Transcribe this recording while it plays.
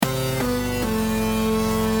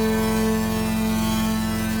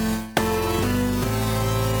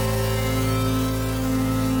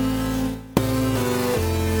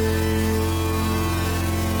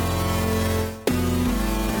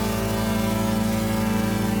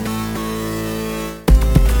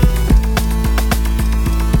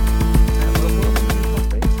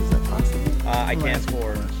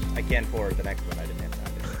can for the next one. I didn't have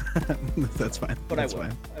time to do it. That's fine. But That's I will.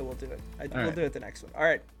 fine. I will do it. We'll right. do it the next one. All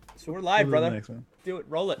right. So we're live, We'll do the brother. next one. Do it.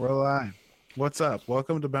 Roll it. We're live. What's up?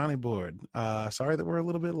 Welcome to Bounty Board. Sorry that we're a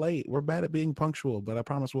little bit late. We're bad at being punctual, but I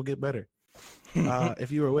promise we'll get better. If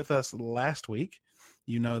you were with us last week,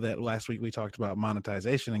 you know that last week we talked about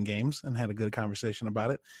monetization in games and had a good conversation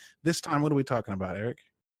about it. This time, what are we talking about, Eric?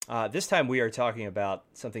 This time we are talking about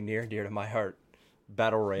something near and dear to my heart,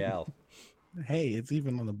 Battle Royale. Hey, it's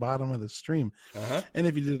even on the bottom of the stream. And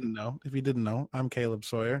if you didn't know, I'm Caleb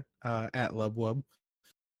Sawyer at Lubwub.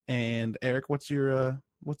 And Eric, what's your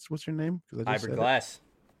name? Hybrid Glass.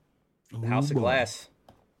 The House of Glass.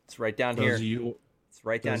 It's right down here. It's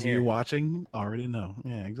right down here. You watching already know.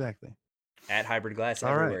 Yeah, exactly. At Hybrid Glass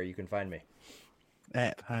everywhere you can find me.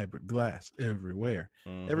 At Hybrid Glass everywhere.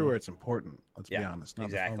 Everywhere it's important. Let's be honest. Not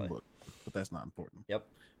the phone book, but that's not important. Yep.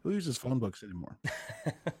 Who uses phone books anymore?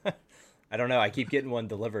 I don't know. I keep getting one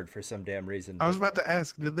delivered for some damn reason. I was about to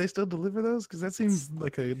ask, did they still deliver those? Because that seems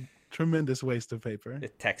like a tremendous waste of paper.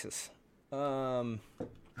 Texas. Oh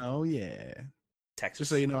yeah. Texas. Just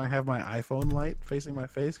so you know, I have my iPhone light facing my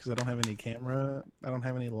face because I don't have any camera. I don't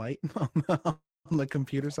have any light on the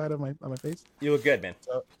computer side of my face. You look good, man.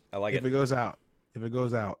 So I like it. If it goes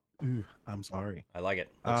out, I'm sorry. I like it.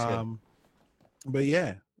 Looks good. But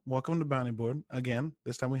yeah, welcome to Bounty Board again.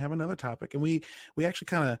 This time we have another topic, and we actually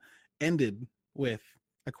kind of ended with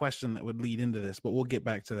a question that would lead into this, but we'll get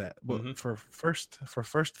back to that. But for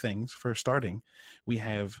starting, we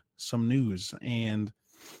have some news. And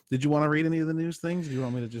did you want to read any of the news things? Or do you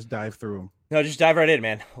want me to just dive through them? No, just dive right in,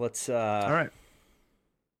 man. Let's. All right.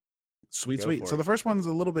 Sweet. So the first one's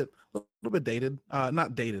a little bit dated.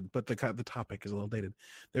 Not dated, but the topic is a little dated.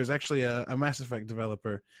 There's actually a Mass Effect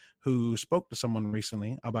developer who spoke to someone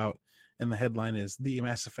recently about, and the headline is "The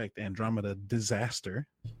Mass Effect Andromeda Disaster."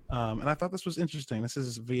 And I thought this was interesting. This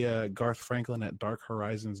is via Garth Franklin at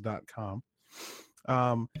darkhorizons.com.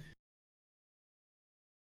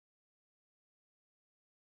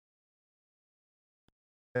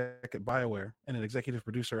 At BioWare and an executive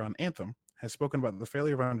producer on Anthem has spoken about the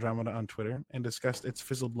failure of Andromeda on Twitter and discussed its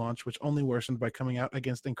fizzled launch, which only worsened by coming out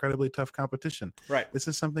against incredibly tough competition. Right. This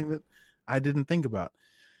is something that I didn't think about.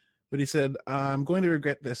 But he said, I'm going to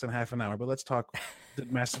regret this in half an hour, but let's talk.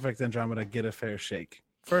 Did Mass Effect Andromeda get a fair shake?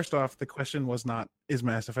 First off, the question was not, is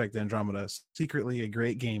Mass Effect Andromeda secretly a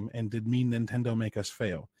great game, and did mean Nintendo make us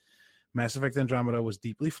fail? Mass Effect Andromeda was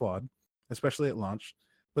deeply flawed, especially at launch,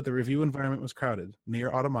 but the review environment was crowded. Nier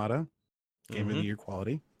Automata, Game of the Year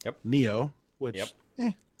quality. Yep. Neo, which,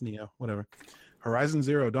 Neo, whatever. Horizon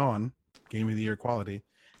Zero Dawn, Game of the Year quality.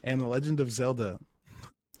 And The Legend of Zelda,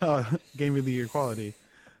 Game of the Year quality,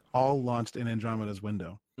 all launched in Andromeda's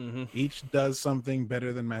window. Each does something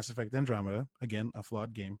better than Mass Effect Andromeda, again, a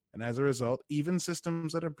flawed game. And as a result, even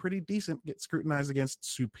systems that are pretty decent get scrutinized against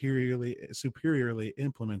superiorly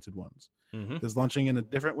implemented ones. Does launching in a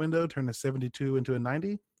different window turn a 72 into a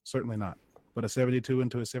 90? Certainly not. But a 72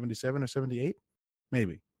 into a 77 or 78?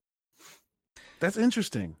 Maybe. That's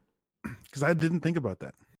interesting, because I didn't think about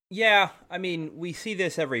that. Yeah, I mean, we see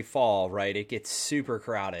this every fall, right? It gets super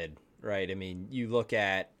crowded, right? I mean, you look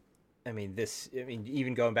at,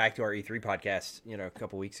 even going back to our E3 podcast, a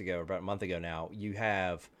couple weeks ago, or about a month ago now, you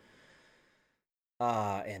have,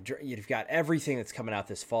 and you've got everything that's coming out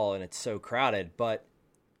this fall, and it's so crowded, but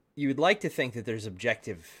you would like to think that there's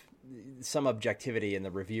some objectivity in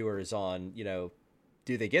the reviewers on,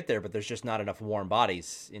 do they get there? But there's just not enough warm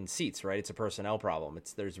bodies in seats, right? It's a personnel problem.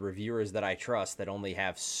 There's reviewers that I trust that only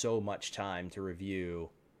have so much time to review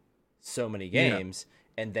so many games,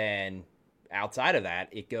 and then outside of that,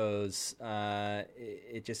 it goes,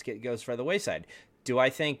 goes for the wayside. Do I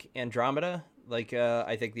think Andromeda, like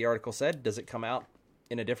I think the article said, does it come out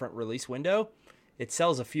in a different release window? It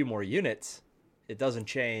sells a few more units. It doesn't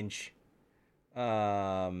change.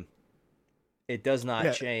 It does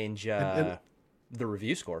not change the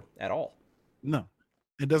review score at all. No,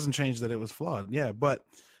 it doesn't change that it was flawed. Yeah, but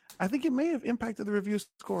I think it may have impacted the review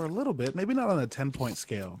score a little bit. Maybe not on a 10-point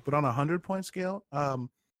scale, but on a 100-point scale.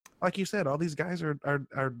 Like you said, all these guys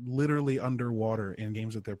are literally underwater in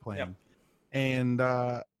games that they're playing. Yep. And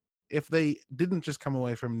if they didn't just come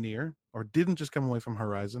away from Nier, or didn't just come away from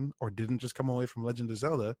Horizon, or didn't just come away from Legend of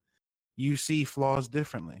Zelda, you see flaws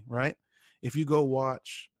differently, right? If you go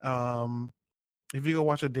watch a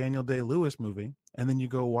Daniel Day-Lewis movie, and then you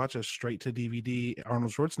go watch a straight-to-DVD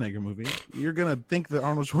Arnold Schwarzenegger movie, you're going to think the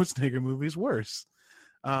Arnold Schwarzenegger movie is worse.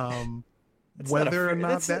 Whether or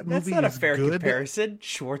not that movie is good. That's not a fair comparison.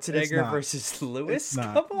 Schwarzenegger versus Lewis?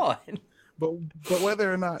 Come on. But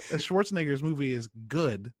whether or not Schwarzenegger's movie is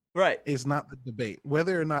good Right. is not the debate.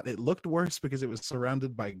 Whether or not it looked worse because it was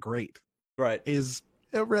surrounded by great Right. is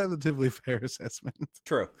a relatively fair assessment.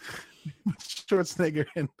 True. Schwarzenegger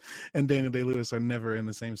and Daniel Day-Lewis are never in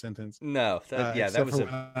the same sentence, No. That except was for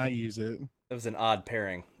when I use it. that was an odd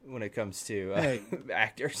pairing when it comes to Hey,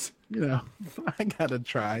 actors. I gotta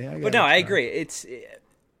try. But no, I agree.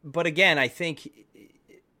 But again, I think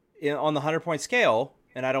on the 100-point scale,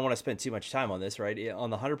 and I don't want to spend too much time on this, right? On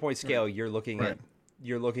the 100-point scale, you're looking at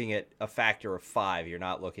a factor of 5. You're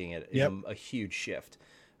not looking at a huge shift.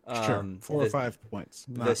 Sure, 4 or 5 points.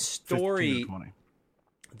 The story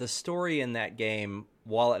in that game,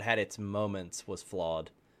 while it had its moments, was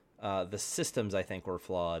flawed. The systems, I think, were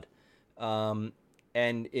flawed. And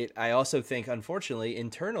I also think, unfortunately,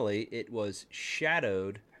 internally, it was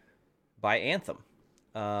shadowed by Anthem,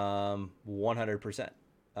 100%.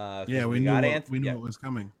 We knew it was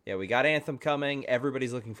coming. Yeah, we got Anthem coming.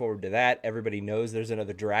 Everybody's looking forward to that. Everybody knows there's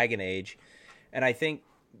another Dragon Age. And I think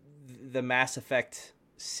the Mass Effect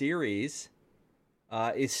series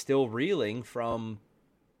is still reeling from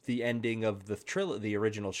the ending of the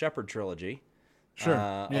original Shepard trilogy.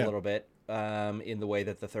 A little bit. In the way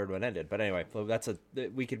that the third one ended. But anyway,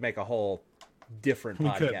 we could make a whole different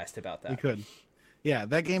podcast about that. We could. Yeah,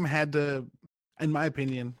 that game had to, in my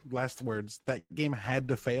opinion, last words, that game had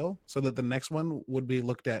to fail so that the next one would be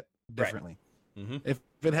looked at differently. Right. Mm-hmm. If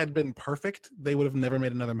it had been perfect, they would have never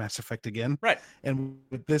made another Mass Effect again. Right. And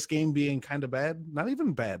with this game being kind of bad, not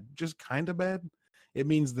even bad, just kind of bad, it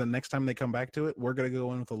means the next time they come back to it, we're going to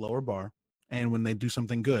go in with a lower bar. And when they do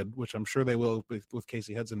something good, which I'm sure they will with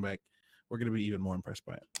Casey Hudson back, we're going to be even more impressed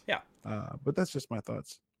by it. Yeah. But that's just my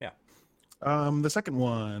thoughts. Yeah. The second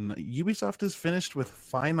one, Ubisoft is finished with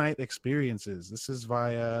finite experiences. This is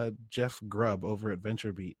via Jeff Grubb over at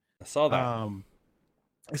VentureBeat. I saw that.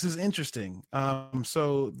 This is interesting.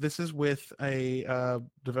 So this is with a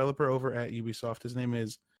developer over at Ubisoft. It's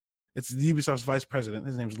Ubisoft's vice president.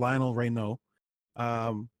 His name is Lionel Reynaud,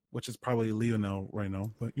 which is probably Lionel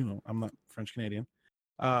Reynaud, but I'm not French Canadian.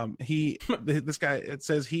 This guy, it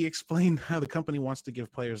says he explained how the company wants to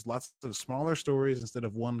give players lots of smaller stories instead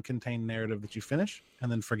of one contained narrative that you finish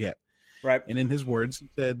and then forget. Right. And in his words, he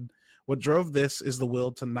said, what drove this is the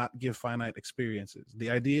will to not give finite experiences.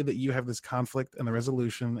 The idea that you have this conflict and the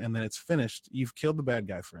resolution and then it's finished. You've killed the bad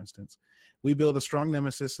guy, for instance. We build a strong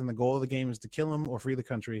nemesis and the goal of the game is to kill him or free the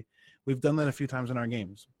country. We've done that a few times in our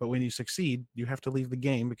games. But when you succeed, you have to leave the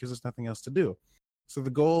game because there's nothing else to do. So the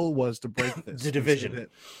goal was to break this. The Division.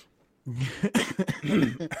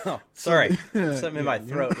 Oh, sorry. Something in my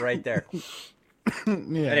throat right there.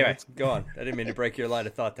 Anyway, go on. I didn't mean to break your line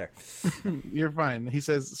of thought there. You're fine. He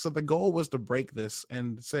says, so the goal was to break this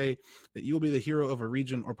and say that you will be the hero of a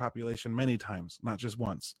region or population many times, not just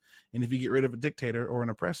once. And if you get rid of a dictator or an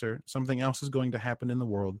oppressor, something else is going to happen in the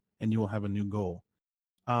world and you will have a new goal.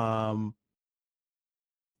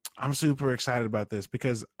 I'm super excited about this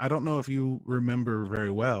because I don't know if you remember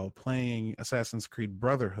very well playing Assassin's Creed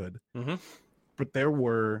Brotherhood, but there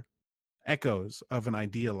were echoes of an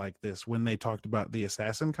idea like this when they talked about the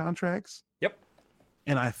assassin contracts. Yep.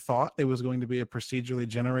 And I thought it was going to be a procedurally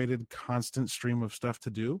generated constant stream of stuff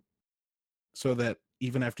to do so that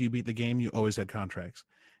even after you beat the game, you always had contracts.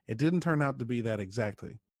 It didn't turn out to be that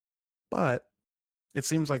exactly, but it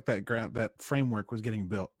seems like that framework was getting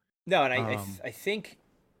built. No, and I think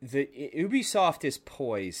the Ubisoft is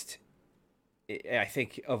poised, I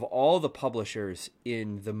think, of all the publishers,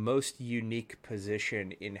 in the most unique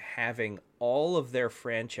position in having all of their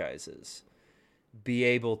franchises be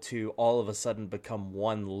able to all of a sudden become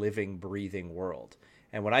one living, breathing world.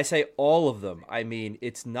 And when I say all of them, I mean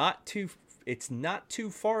it's not too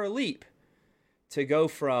far a leap to go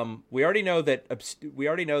from we already know that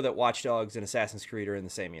Watch Dogs and Assassin's Creed are in the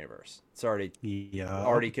same universe. It's already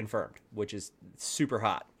confirmed, which is super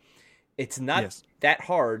hot. It's not that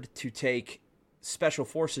hard to take Special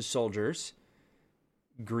Forces soldiers,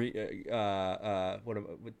 damn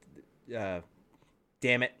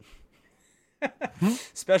it,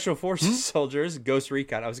 Special Forces soldiers, Ghost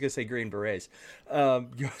Recon. I was gonna say Green Berets,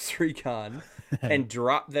 Ghost Recon, and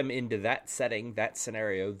drop them into that setting, that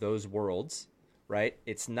scenario, those worlds. Right?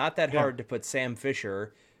 It's not that hard to put Sam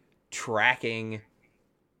Fisher tracking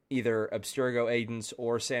either Abstergo agents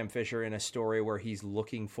or Sam Fisher in a story where he's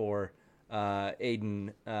looking for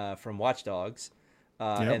Aiden from Watch Dogs,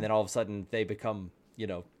 and then all of a sudden they become,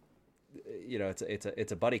 it's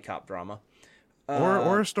a buddy cop drama,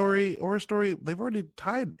 or a story. They've already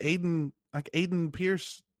tied Aiden. Like Aiden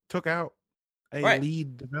Pierce took out a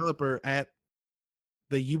lead developer at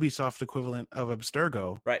the Ubisoft equivalent of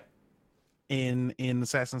Abstergo, right? in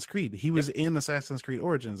Assassin's Creed. He was in Assassin's Creed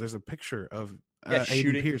Origins. There's a picture of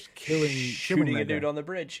Aiden Pierce shooting a dude guy. on the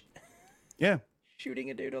bridge. Yeah,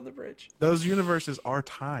 Shooting a dude on the bridge. those universes are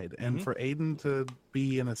tied, and for Aiden to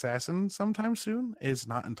be an assassin sometime soon is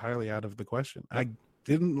not entirely out of the question. I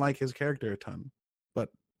didn't like his character a ton, but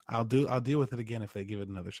I'll deal with it again if they give it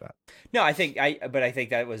another shot. No, I think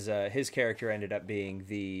that was his character ended up being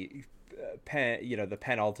the the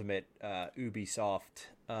penultimate Ubisoft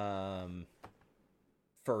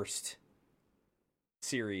first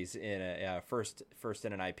series in a first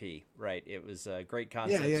in an IP, right? It was great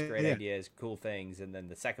concepts, great ideas, cool things, and then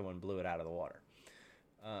the second one blew it out of the water.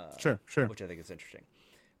 Sure. Which I think is interesting.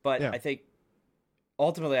 But I think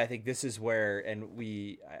ultimately, I think this is where, and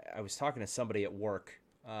I was talking to somebody at work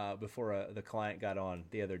before the client got on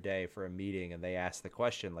the other day for a meeting, and they asked the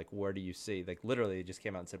question, like, where do you see, like, literally it just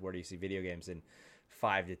came out and said, where do you see video games in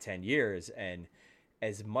 5 to 10 years? And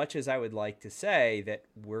as much as I would like to say that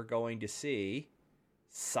we're going to see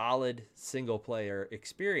solid single player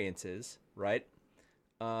experiences, right?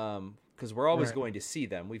 Because we're always going to see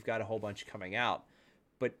them. We've got a whole bunch coming out,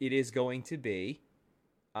 but it is going to be,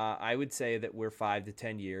 I would say that we're 5 to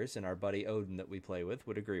 10 years, and our buddy Odin that we play with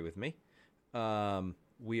would agree with me.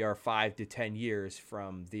 We are 5 to 10 years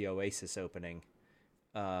from the Oasis opening,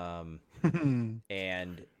 and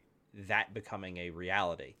that becoming a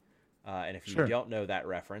reality. And if you don't know that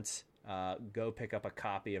reference, go pick up a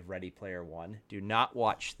copy of Ready Player One. Do not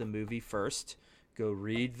watch the movie first. Go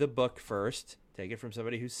read the book first. Take it from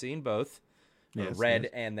somebody who's seen both, read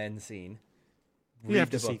and then seen.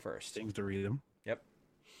 Read the book first. Things to read them. Yep.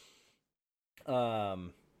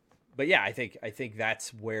 But yeah, I think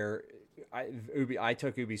that's where I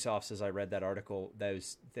took Ubisoft's, as I read that article,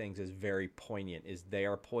 those things as very poignant. Is they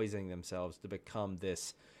are poisoning themselves to become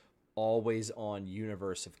this always on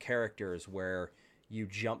universe of characters where you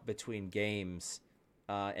jump between games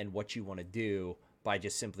and what you want to do by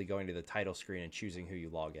just simply going to the title screen and choosing who you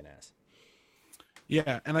log in as.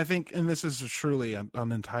 Yeah, and I think, and this is truly an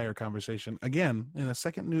entire conversation, again, in a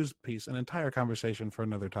second news piece, an entire conversation for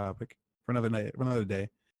another topic, for another day.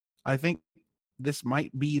 I think this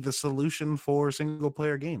might be the solution for single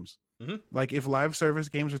player games. Mm-hmm. Like, if live service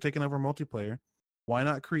games are taking over multiplayer, why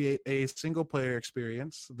not create a single player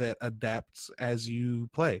experience that adapts as you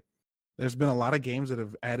play? There's been a lot of games that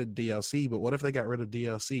have added DLC, but what if they got rid of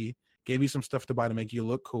DLC, gave you some stuff to buy to make you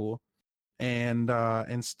look cool, and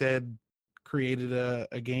instead created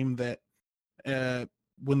a game that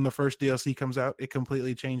when the first DLC comes out, it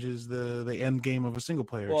completely changes the end game of a single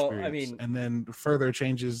player experience. I mean, and then further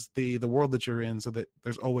changes the world that you're in, so that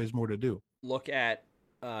there's always more to do. Look at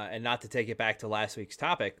and not to take it back to last week's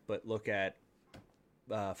topic, but look at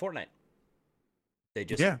Fortnite. They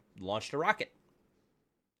just launched a rocket.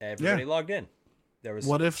 Everybody logged in. There was.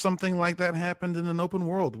 What if something like that happened in an open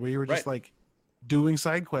world where you were just like doing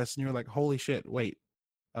side quests and you're like, holy shit, wait,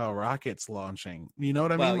 a rocket's launching. You know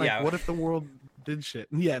what I mean? Like, what if the world did shit?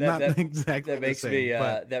 Yeah, not exactly. That makes the me. same,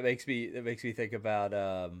 That makes me think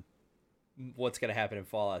about what's going to happen in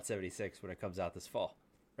Fallout 76 when it comes out this fall,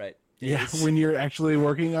 right? Yeah, when you're actually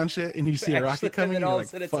working on shit and you see a rocket coming, and you're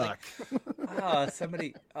like, fuck.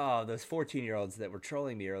 Somebody, those 14-year-olds that were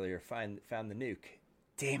trolling me earlier found the nuke.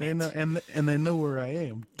 Damn it! They know, and they know where I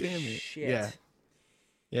am. Damn it! Shit.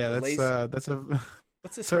 Yeah. That's a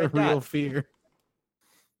what's this a real dot? Fear.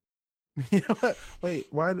 You know what? Wait,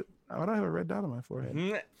 why do I have a red dot on my forehead?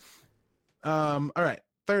 Mm-hmm. All right.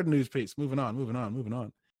 Third news piece. Moving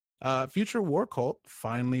on. Future War Cult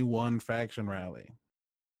finally won Faction Rally.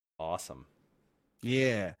 Awesome.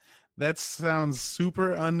 Yeah. That sounds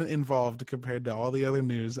super uninvolved compared to all the other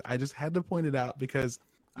news. I just had to point it out because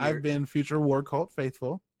I've been Future War Cult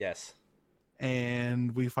faithful. Yes.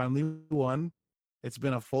 And we finally won. It's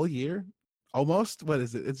been a full year. Almost. What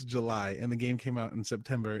is it? It's July, and the game came out in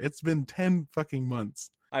September. It's been 10 fucking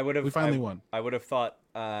months. We finally won. I would have thought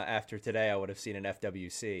after today I would have seen an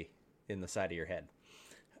FWC in the side of your head.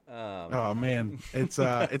 Oh man, it's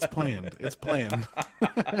planned. It's planned.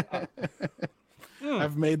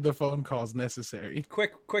 I've made the phone calls necessary.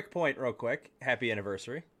 Quick point, real quick. Happy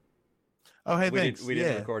anniversary. Oh, hey, thanks. We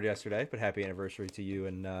didn't record yesterday, but happy anniversary to you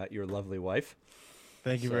and your lovely wife.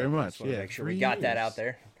 Thank you very much. Yeah, make sure we got that out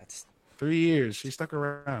there. That's 3 years. She stuck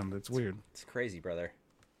around. It's weird. It's crazy, brother.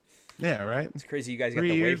 Yeah, right. It's crazy. You guys got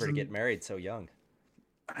the waiver to get married so young.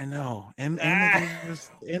 I know, and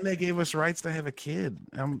they gave us rights to have a kid.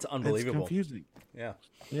 It's unbelievable. It's confusing. Yeah.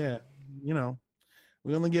 You know,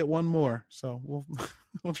 we only get one more, so we'll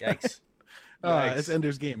try. Yikes. It's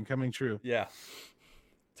Ender's Game coming true. Yeah.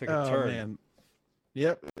 Took a turn. Man.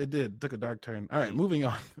 Yep, it did. Took a dark turn. All right, moving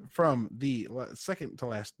on from the second to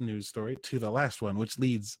last news story to the last one, which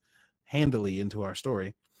leads handily into our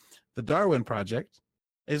story. The Darwin Project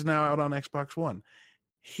is now out on Xbox One.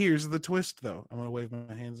 Here's the twist, though. I'm going to wave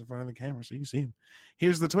my hands in front of the camera so you can see them.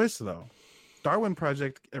 Here's the twist, though. Darwin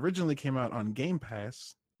Project originally came out on Game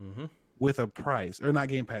Pass with a price, or not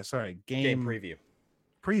Game Pass, sorry, Game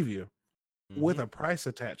Preview with a price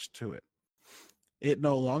attached to it. It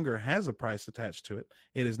no longer has a price attached to it.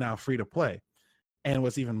 It is now free to play. And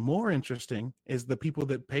what's even more interesting is the people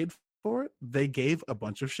that paid for it, they gave a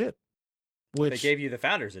bunch of shit. They gave you the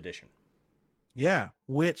Founders Edition. Yeah,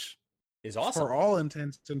 which is awesome. For all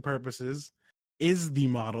intents and purposes, is the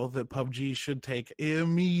model that PUBG should take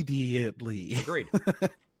immediately. Agreed.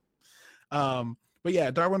 But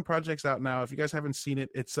yeah, Darwin Project's out now. If you guys haven't seen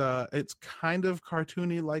it, it's kind of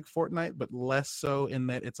cartoony like Fortnite, but less so in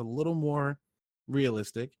that it's a little more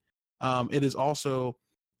realistic. It is also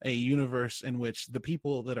a universe in which the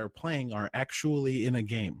people that are playing are actually in a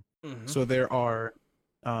game. So there are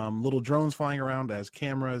little drones flying around as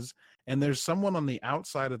cameras, and there's someone on the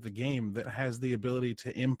outside of the game that has the ability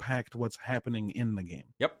to impact what's happening in the game.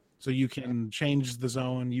 Yep. So you can change the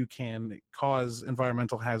zone, you can cause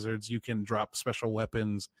environmental hazards, you can drop special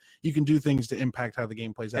weapons, you can do things to impact how the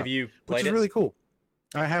game plays out. Have you played which is really cool.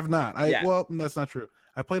 I have not. Well, that's not true.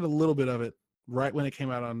 I played a little bit of it right when it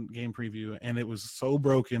came out on Game Preview, and it was so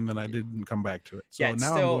broken that I didn't come back to it. So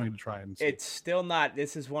now I'm going to try and see. It's still not.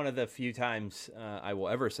 This is one of the few times I will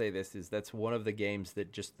ever say this, is that's one of the games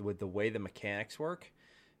that just with the way the mechanics work,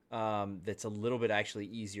 that's a little bit actually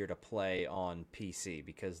easier to play on PC,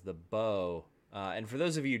 because the bow, and for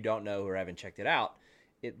those of you who don't know or haven't checked it out,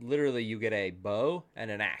 it literally, you get a bow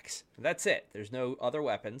and an axe. That's it. There's no other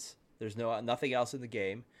weapons. There's nothing else in the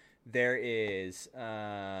game. There is,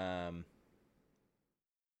 and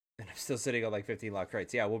I'm still sitting on like 15 locked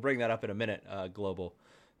crates. Yeah, we'll bring that up in a minute, Global.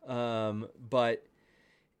 But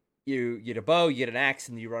you get a bow, you get an axe,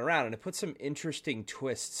 and you run around. And it puts some interesting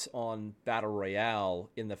twists on Battle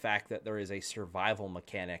Royale in the fact that there is a survival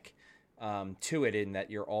mechanic to it, in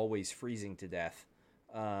that you're always freezing to death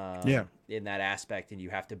in that aspect. And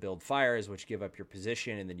you have to build fires, which give up your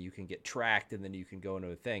position, and then you can get tracked, and then you can go into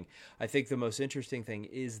a thing. I think the most interesting thing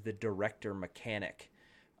is the director mechanic.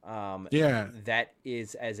 That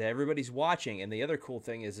is, as everybody's watching, and the other cool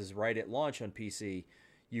thing is right at launch on PC,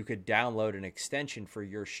 you could download an extension for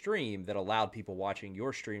your stream that allowed people watching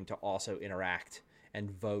your stream to also interact and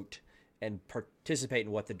vote and participate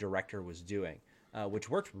in what the director was doing, which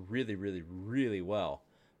worked really, really, really well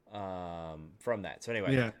from that. So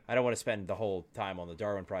anyway, I don't want to spend the whole time on the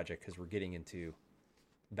Darwin Project because we're getting into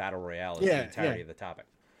Battle Royale as the entirety of the topic.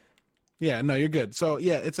 Yeah, no, you're good. So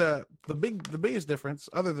yeah, it's the biggest difference,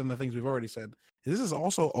 other than the things we've already said, is this is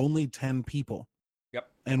also only 10 people. Yep.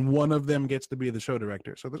 And one of them gets to be the show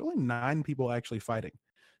director. So there's only 9 people actually fighting.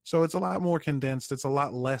 So it's a lot more condensed. It's a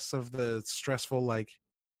lot less of the stressful, like,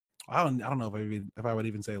 I don't know if I would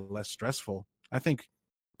even say less stressful. I think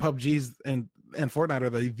PUBG's and Fortnite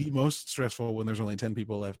are the most stressful when there's only 10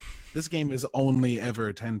 people left. This game is only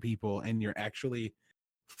ever 10 people, and you're actually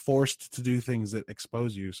forced to do things that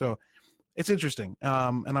expose you. So it's interesting.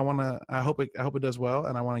 And I hope it does well,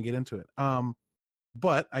 and I want to get into it.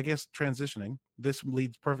 But I guess transitioning, this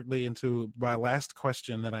leads perfectly into my last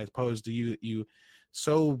question that I posed to you that you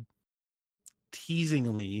so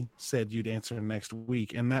teasingly said you'd answer next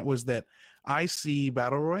week. And that was that I see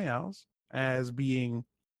battle royales as being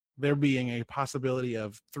a possibility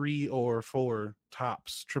of 3 or 4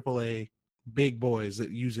 tops, AAA big boys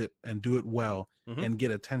that use it and do it well and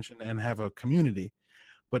get attention and have a community.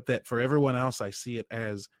 But that for everyone else, I see it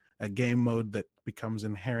as a game mode that becomes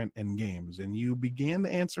inherent in games. And you began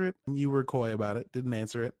to answer it, and you were coy about it, didn't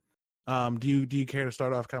answer it. Do you care to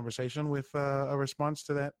start off conversation with a response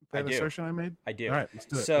to that assertion I made? I do. All right, let's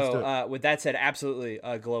do it. So with that said, absolutely,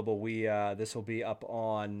 Global. We this will be up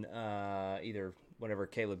on either whenever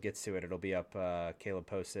Caleb gets to it. It'll be up. Caleb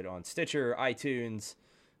posted on Stitcher, iTunes,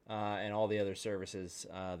 and all the other services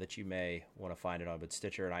that you may want to find it on. But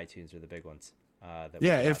Stitcher and iTunes are the big ones.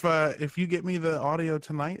 If you get me the audio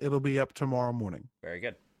tonight, it'll be up tomorrow morning. Very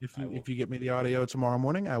good. If you get me the audio tomorrow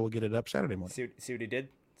morning, I will get it up Saturday morning. See what he did?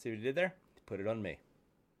 See what he did there? Put it on me.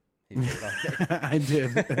 He put it on me. I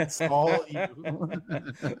did. It's all you.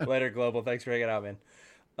 Later, Global. Thanks for hanging out,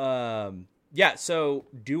 man. Yeah, so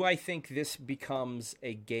do I think this becomes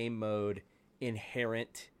a game mode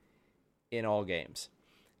inherent in all games?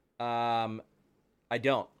 I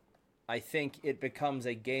don't. I think it becomes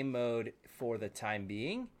a game mode for the time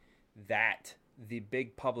being that the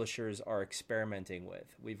big publishers are experimenting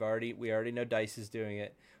with. We already know DICE is doing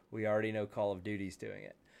it. We already know Call of Duty's doing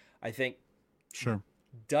it. I think Sure.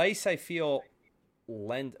 DICE, I feel,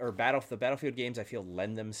 the Battlefield games, I feel,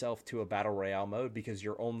 lend themselves to a battle royale mode because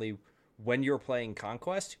when you're playing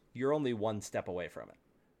Conquest, you're only one step away from it,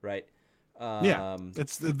 right? Yeah,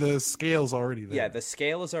 it's the scale's already there. Yeah, the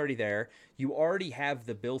scale is already there. You already have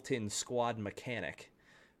the built-in squad mechanic.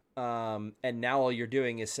 And now all you're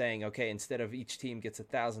doing is saying, okay, instead of each team gets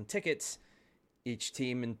 1,000 tickets, each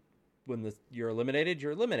team, and when you're eliminated,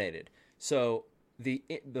 you're eliminated. So the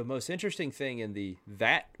most interesting thing in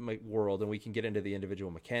that world, and we can get into the individual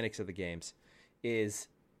mechanics of the games, is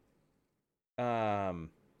Battlefield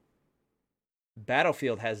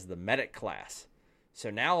has the medic class. So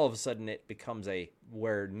now all of a sudden it becomes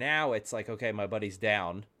where now it's like, okay, my buddy's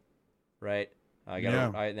down, right?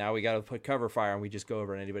 Now we got to put cover fire and we just go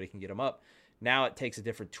over and anybody can get him up. Now it takes a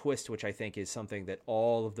different twist, which I think is something that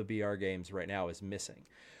all of the BR games right now is missing.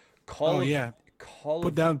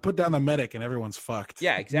 Put down the medic and everyone's fucked.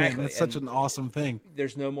 Yeah, exactly. Man, that's such an awesome thing.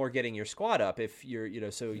 There's no more getting your squad up if you're,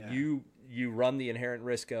 you run the inherent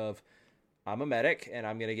risk of, I'm a medic and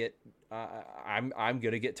I'm gonna get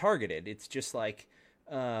targeted. It's just like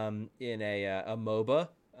in a MOBA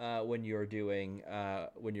when you're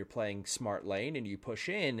playing smart lane and you push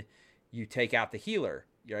in, you take out the healer,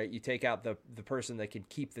 right? You take out the person that can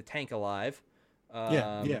keep the tank alive,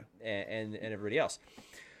 and everybody else.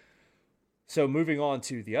 So moving on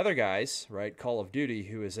to the other guys, right? Call of Duty,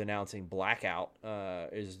 who is announcing Blackout,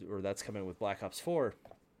 that's coming with Black Ops 4.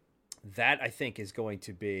 That I think is going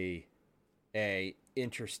to be a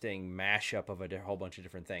interesting mashup of a whole bunch of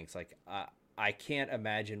different things. Like I can't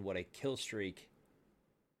imagine what a kill streak,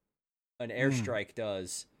 an airstrike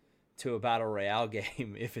does to a battle royale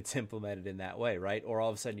game if it's implemented in that way, right? Or all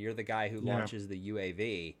of a sudden you're the guy who launches the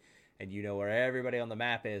UAV and you know where everybody on the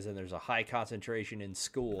map is and there's a high concentration in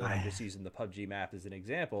school. I'm just using the PUBG map as an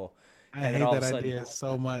example. I hate that idea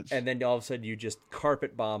so much. And then all of a sudden you just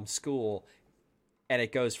carpet bomb school and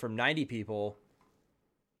it goes from 90 people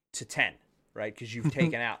to 10. Right, because you've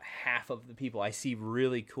taken out half of the people. I see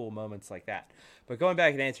really cool moments like that. But going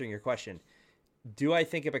back and answering your question, do I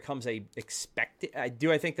think it becomes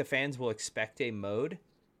do I think the fans will expect a mode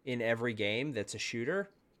in every game that's a shooter?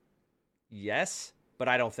 Yes, but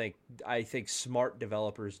I think smart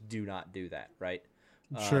developers do not do that, right?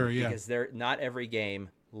 Sure, yeah. Because not every game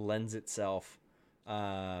lends itself.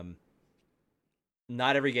 Not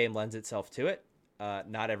every game lends itself to it.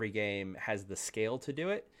 Not every game has the scale to do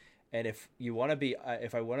it. And if I want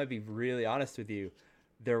to be really honest with you,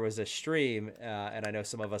 there was a stream, and I know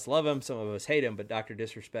some of us love him, some of us hate him, but Dr.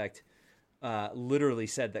 Disrespect literally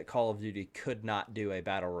said that Call of Duty could not do a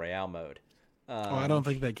battle royale mode. I don't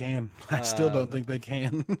think they can. I still don't think they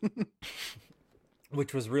can.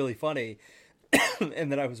 Which was really funny. And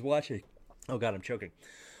then I was watching. Oh God, I'm choking.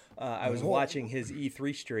 I was watching his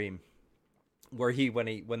E3 stream where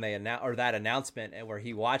when they announced that announcement, and where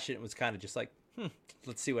he watched it and was kind of just like,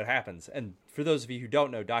 let's see what happens. And for those of you who don't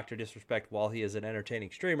know, Dr. Disrespect, while he is an entertaining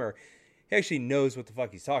streamer, he actually knows what the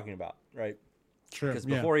fuck he's talking about, right? Sure. Because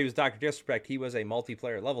before he was Dr. Disrespect, he was a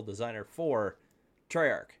multiplayer level designer for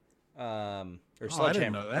Treyarch. Or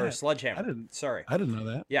Sledgehammer. I didn't know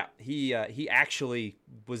that. Yeah, he actually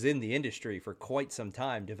was in the industry for quite some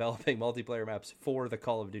time developing multiplayer maps for the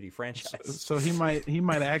Call of Duty franchise. So he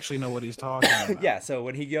might actually know what he's talking about. Yeah, so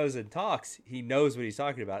when he goes and talks, he knows what he's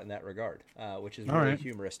talking about in that regard, which is really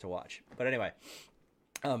humorous to watch. But anyway,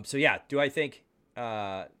 so yeah, do I think,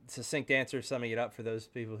 succinct answer, summing it up for those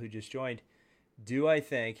people who just joined, do I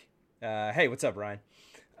think, hey, what's up, Ryan?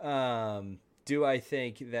 Do I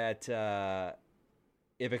think that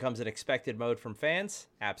it becomes an expected mode from fans?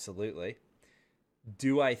 Absolutely.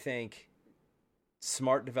 Do I think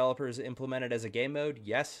smart developers implement it as a game mode?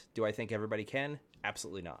 Yes. Do I think everybody can?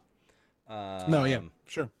 Absolutely not. No, yeah,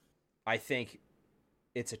 sure. I think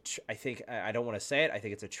I don't want to say it. I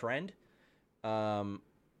think it's a trend.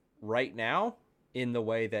 Right now, in the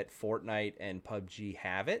way that Fortnite and PUBG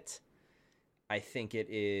have it, I think it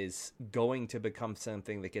is going to become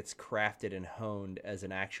something that gets crafted and honed as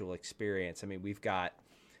an actual experience. I mean, we've got,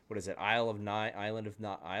 what is it, Isle of Nine,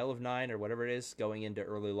 or whatever it is, going into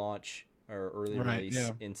early launch or early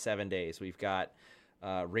release in 7 days. We've got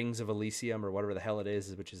Rings of Elysium, or whatever the hell it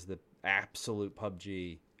is, which is the absolute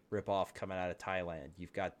PUBG ripoff coming out of Thailand.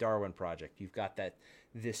 You've got Darwin Project. You've got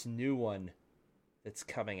this new one that's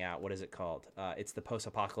coming out. What is it called? It's the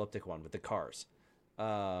post-apocalyptic one with the cars.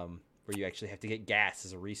 Where you actually have to get gas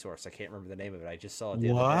as a resource. I can't remember the name of it. I just saw it the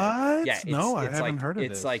other day. Yeah, no, I haven't heard of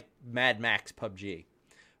this. It's like Mad Max PUBG.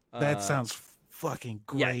 That sounds fucking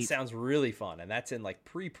great. Yeah, it sounds really fun, and that's in like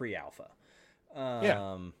pre-alpha.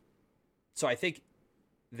 So I think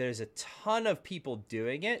there's a ton of people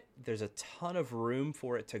doing it. There's a ton of room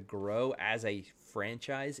for it to grow as a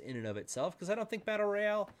franchise in and of itself, because I don't think Battle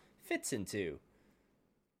Royale fits into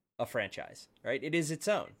a franchise, right? It is its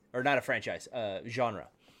own, or not a franchise, genre.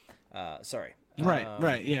 Sorry.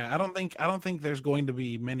 Right. Yeah, I don't think there's going to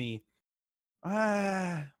be many.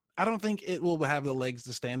 I don't think it will have the legs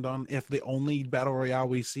to stand on if the only battle royale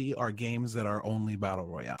we see are games that are only battle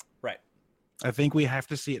royale. Right. I think we have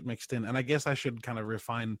to see it mixed in, and I guess I should kind of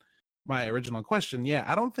refine my original question. Yeah,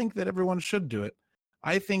 I don't think that everyone should do it.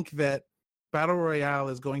 I think that battle royale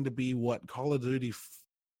is going to be what Call of Duty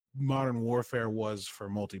Modern Warfare was for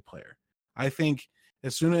multiplayer. I think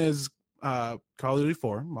as soon as Call of Duty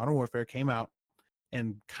 4 Modern Warfare came out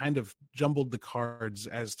and kind of jumbled the cards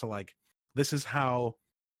as to like, this is how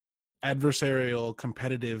adversarial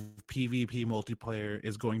competitive PvP multiplayer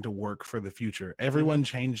is going to work for the future. Everyone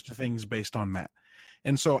changed things based on that.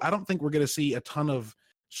 And so I don't think we're going to see a ton of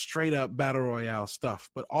straight up battle royale stuff,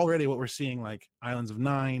 but already what we're seeing, like Islands of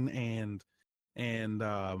Nine and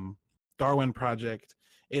Darwin Project,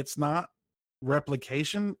 it's not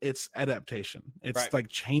replication, it's adaptation. It's Right. like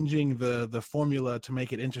changing the formula to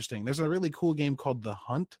make it interesting. There's a really cool game called The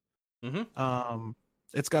Hunt.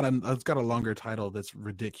 It's got a longer title that's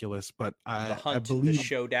ridiculous, but The Hunt, I believe the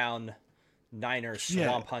Showdown, Niner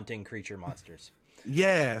swamp hunting creature monsters.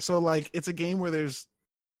 Yeah, so like it's a game where there's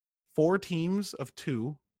 4 teams of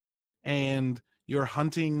 2, and you're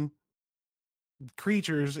hunting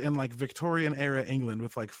creatures in like Victorian era England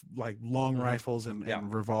with like long rifles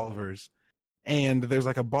and revolvers. And there's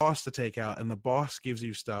like a boss to take out, and the boss gives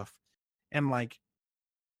you stuff, and like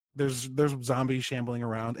there's zombies shambling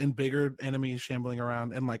around and bigger enemies shambling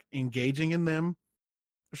around, and like engaging in them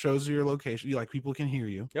shows you your location. You like, people can hear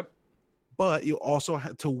you. Yep. But you also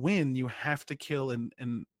have to win. You have to kill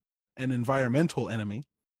an environmental enemy,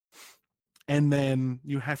 and then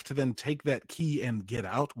you have to then take that key and get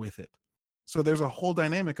out with it. So there's a whole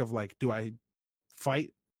dynamic of like, do I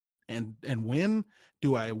fight and win?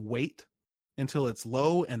 Do I wait until it's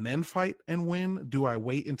low and then fight and win? Do I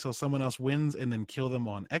wait until someone else wins and then kill them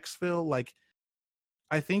on exfil? Like,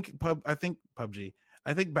 I think PUBG,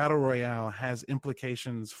 I think Battle Royale has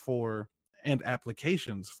implications for and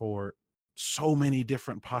applications for so many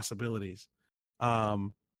different possibilities. Yeah,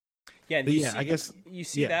 and I guess you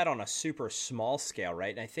see that on a super small scale,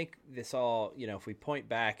 right? And I think this all, if we point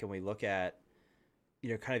back and we look at,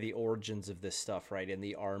 kind of the origins of this stuff, right, and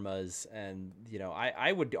the Armas, and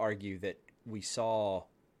I would argue that we saw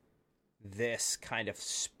this kind of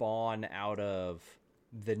spawn out of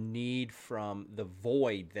the need from the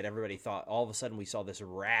void that everybody thought. All of a sudden we saw this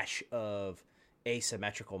rash of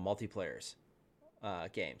asymmetrical multiplayers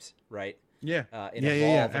games, right? Yeah. In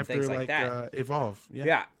Evolve and after things like that. Evolve.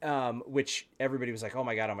 Yeah. Which everybody was like, oh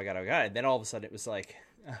my God. And then all of a sudden it was like,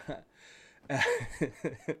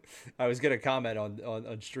 I was going to comment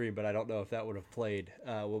on stream, but I don't know if that would have played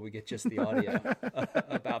when we get just the audio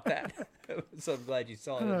about that. So I'm glad you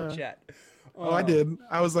saw it in the chat. Oh, I did.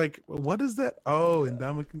 I was like, what is that? Oh,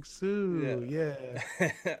 Indama Su. Yeah.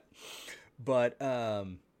 But now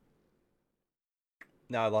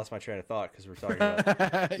I lost my train of thought because we're talking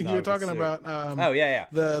about. You were talking about.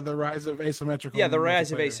 The rise of asymmetrical. Yeah, the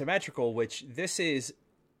rise of asymmetrical, which this is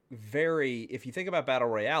very. If you think about Battle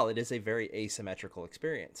Royale, it is a very asymmetrical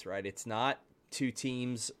experience, right? It's not 2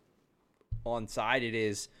 teams on side. It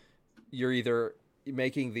is you're either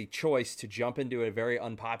making the choice to jump into a very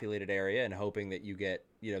unpopulated area and hoping that you get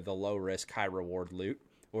the low risk, high reward loot,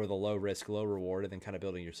 or the low risk, low reward, and then kind of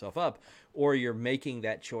building yourself up, or you're making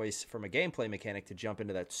that choice from a gameplay mechanic to jump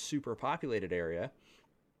into that super populated area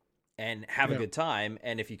and have a good time.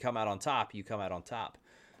 And if you come out on top, you come out on top,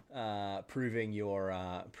 proving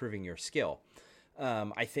your skill.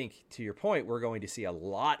 I think, to your point, we're going to see a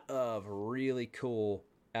lot of really cool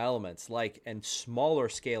elements, and smaller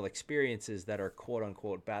scale experiences that are quote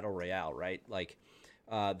unquote battle royale, right? Like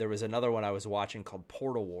there was another one I was watching called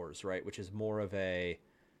Portal Wars, right, which is more of a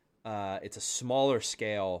it's a smaller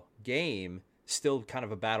scale game, still kind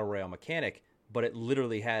of a battle royale mechanic, but it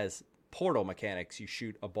literally has portal mechanics. You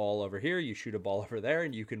shoot a ball over here, you shoot a ball over there,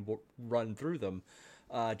 and you can run through them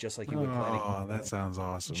just like you would play. Oh, that sounds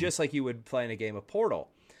awesome! Just like you would play in a game of Portal.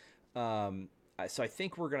 So I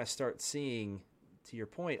think we're going to start seeing, to your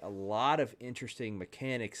point, a lot of interesting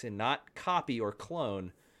mechanics, and not copy or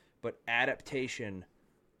clone, but adaptation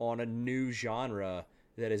on a new genre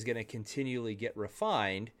that is going to continually get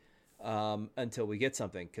refined until we get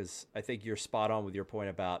something. Because I think you're spot on with your point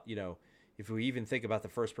about, if we even think about the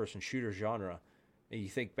first-person shooter genre, and you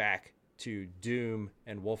think back to Doom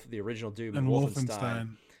and the original Doom and Wolfenstein,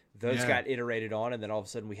 Those got iterated on, and then all of a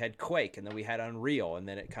sudden we had Quake, and then we had Unreal, and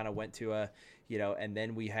then it kind of went to a, and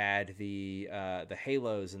then we had the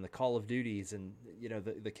Halos and the Call of Duties, and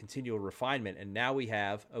the continual refinement, and now we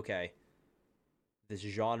have this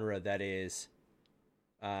genre that is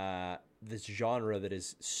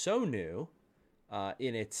so new,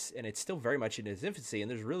 and it's still very much in its infancy,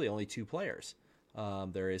 and there's really only two players.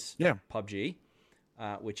 There is PUBG,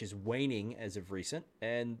 which is waning as of recent,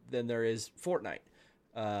 and then there is Fortnite.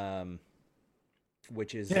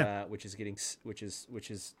 Which is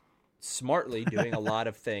smartly doing a lot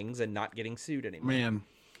of things and not getting sued anymore.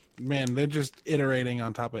 Man, they're just iterating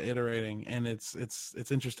on top of iterating, and it's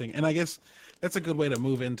interesting. And I guess that's a good way to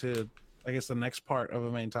move into, I guess, the next part of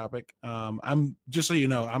the main topic. I'm just so you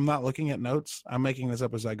know, I'm not looking at notes. I'm making this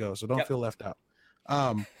up as I go, so don't feel left out.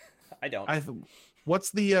 I don't.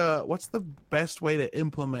 What's the best way to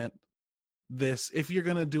implement this if you're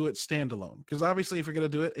going to do it standalone? Because obviously if you're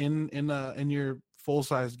going to do it in your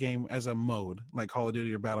full-sized game as a mode like Call of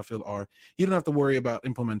Duty or Battlefield R, you don't have to worry about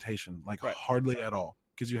implementation hardly at all,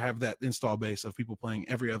 because you have that install base of people playing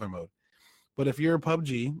every other mode. But if you're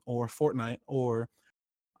PUBG or Fortnite or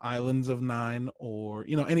Islands of Nine or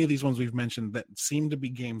any of these ones we've mentioned that seem to be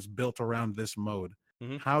games built around this mode,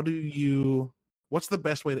 what's the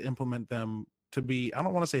best way to implement them to be, I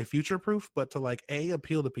don't want to say future proof, but to A,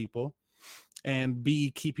 appeal to people, and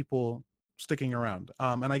B, keep people sticking around?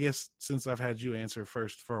 And I guess since I've had you answer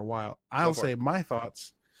first for a while, I'll say my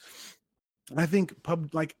thoughts. I think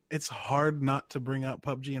it's hard not to bring up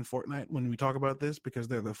PUBG and Fortnite when we talk about this, because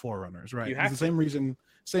they're the forerunners, right? It's the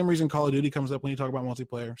same reason Call of Duty comes up when you talk about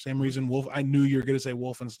multiplayer. Same reason I knew you were going to say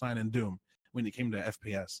Wolfenstein and Doom when it came to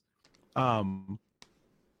FPS.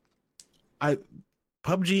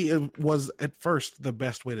 PUBG was at first the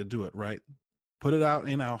best way to do it, right? Put it out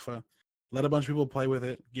in alpha, let a bunch of people play with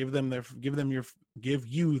it, give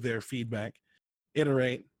you their feedback,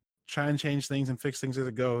 iterate, try and change things and fix things as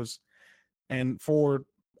it goes. And for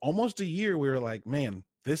almost a year, we were like, man,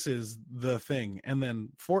 this is the thing. And then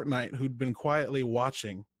Fortnite, who'd been quietly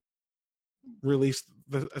watching, released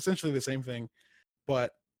essentially the same thing,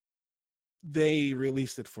 but they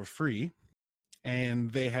released it for free.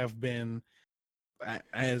 And they have been,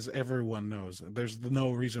 as everyone knows, there's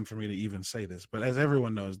no reason for me to even say this, but as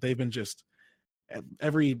everyone knows, they've been just,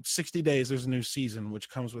 every 60 days there's a new season, which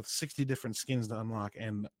comes with 60 different skins to unlock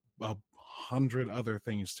and 100 other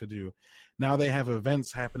things to do. Now they have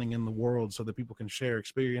events happening in the world so that people can share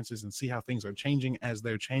experiences and see how things are changing as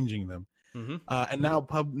they're changing them. And now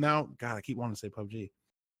God, I keep wanting to say PUBG.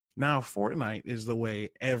 Now Fortnite is the way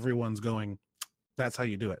everyone's going. That's how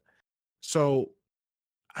you do it. So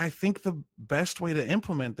I think the best way to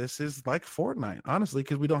implement this is like Fortnite, honestly,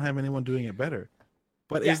 because we don't have anyone doing it better.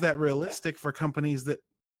 But is that realistic for companies that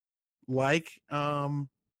like Call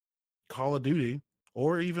of Duty,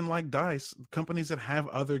 or even like DICE, companies that have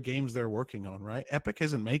other games they're working on, right? Epic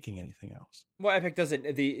isn't making anything else. Well, Epic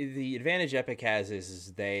doesn't. The advantage Epic has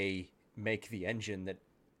is they make the engine that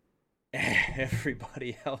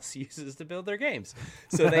everybody else uses to build their games.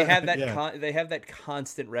 So they have that they have that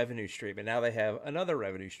constant revenue stream, and now they have another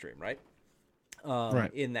revenue stream, right?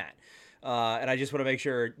 In that. And I just want to make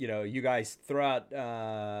sure you guys throw out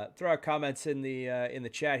comments in the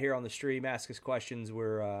chat here on the stream. Ask us questions.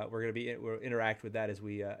 We'll interact with that as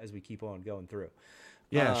we keep on going through.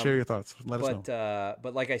 Yeah, share your thoughts. Let us know.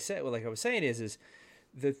 But like I said, like I was saying, is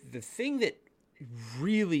the thing that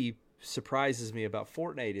really surprises me about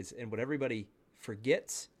Fortnite is, and what everybody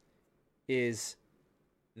forgets, is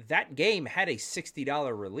that game had a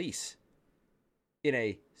 $60 release in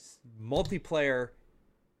a multiplayer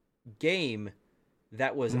game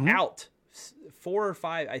that was out 4 or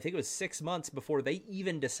 5, I think it was 6 months before they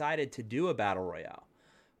even decided to do a battle royale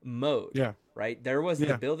mode. Yeah. Right? There was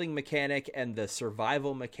the building mechanic and the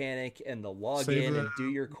survival mechanic and the login and do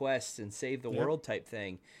your quests and save the world type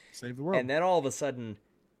thing. Save the world. And then all of a sudden,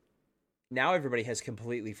 now everybody has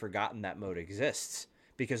completely forgotten that mode exists,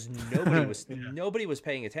 because nobody was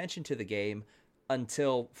paying attention to the game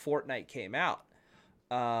until Fortnite came out.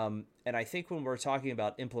 And I think when we're talking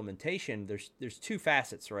about implementation, there's two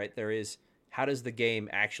facets, right? There is, how does the game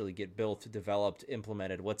actually get built, developed,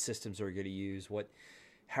 implemented? What systems are you going to use?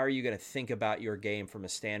 How are you going to think about your game from a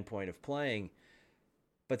standpoint of playing?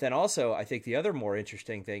 But then also, I think the other more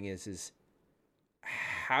interesting thing is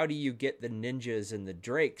how do you get the ninjas and the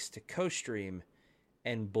drakes to co-stream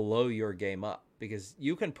and blow your game up? Because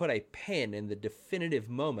you can put a pin in the definitive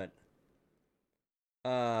moment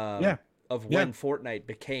of of when Fortnite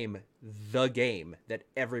became the game that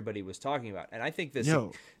everybody was talking about. And I think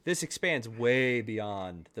this expands way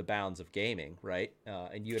beyond the bounds of gaming, right?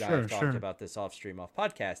 And you and I have talked about this off stream, off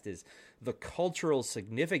podcast, is the cultural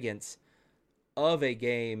significance of a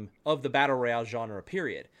game, of the Battle Royale genre,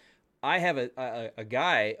 period. I have a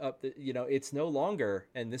guy up, it's no longer,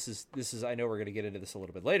 and this is, I know we're going to get into this a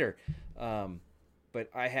little bit later, but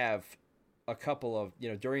I have a couple of,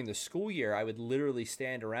 during the school year, I would literally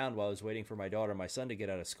stand around while I was waiting for my daughter and my son to get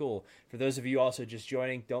out of school. For those of you also just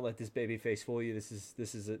joining, don't let this baby face fool you. This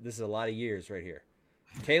is a lot of years right here.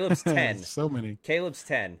 Caleb's 10. So many. Caleb's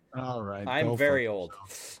 10. All right. I'm very old.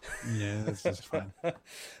 Yeah, this is fine.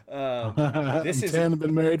 This is 10. I've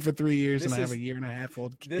been married for 3 years, and I have a 1.5-year-old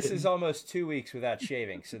old kid. This is almost 2 weeks without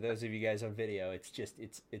shaving. So those of you guys on video,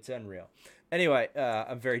 it's unreal. Anyway,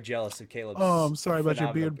 I'm very jealous of Caleb's. Oh, I'm sorry about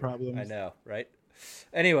your beard problems. I know, right?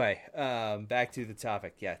 Anyway, back to the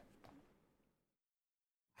topic. Yeah.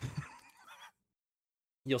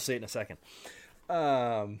 You'll see it in a second.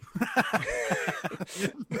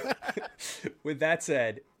 With that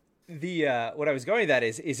said, what I was going to that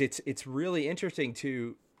is it's really interesting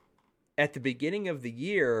to, at the beginning of the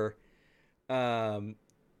year,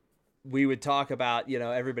 we would talk about,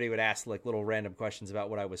 everybody would ask like little random questions about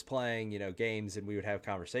what I was playing, games, and we would have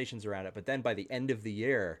conversations around it. But then by the end of the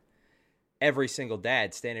year, every single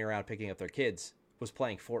dad standing around picking up their kids was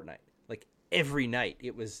playing Fortnite. Like every night,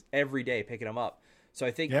 it was every day picking them up. So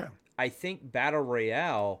I think Battle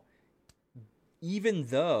Royale, even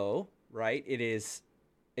though, right, it is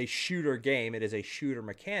a shooter game, it is a shooter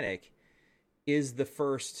mechanic, is the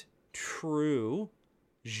first true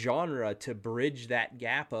genre to bridge that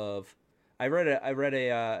gap of, and then I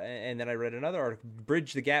read another article,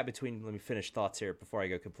 bridge the gap between, let me finish thoughts here before I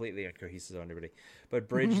go completely uncohesive on everybody, but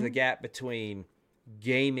bridge the gap between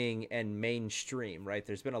gaming and mainstream, right?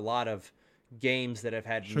 There's been a lot of games that have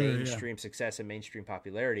had mainstream success and mainstream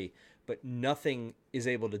popularity, but nothing is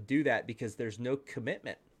able to do that because there's no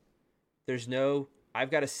commitment. There's no,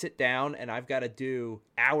 I've got to sit down and I've got to do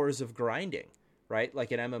hours of grinding, right?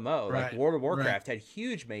 Like an MMO, like World of Warcraft had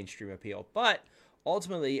huge mainstream appeal, but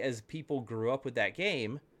ultimately as people grew up with that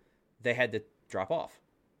game, they had to drop off,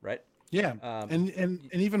 right? Yeah. And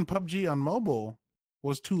even PUBG on mobile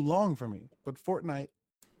was too long for me, but Fortnite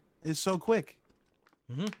is so quick.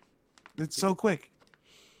 Mm-hmm. It's so quick.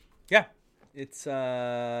 Yeah, it's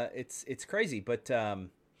crazy. But no,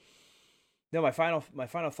 my final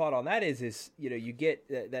thought on that is you get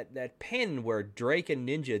that pin where Drake and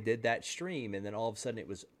Ninja did that stream, and then all of a sudden it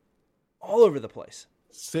was all over the place.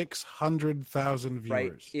 600,000 viewers.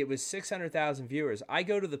 Right, it was 600,000 viewers. I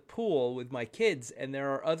go to the pool with my kids, and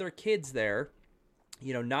there are other kids there,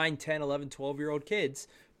 9, 10, 11, 12-year-old kids,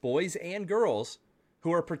 boys and girls,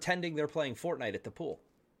 who are pretending they're playing Fortnite at the pool.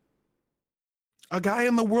 A guy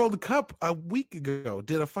in the World Cup a week ago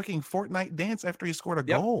did a fucking Fortnite dance after he scored a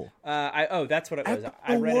goal. That's what it was.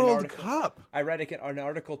 I read World Cup. I read an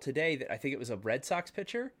article today that I think it was a Red Sox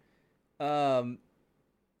pitcher, who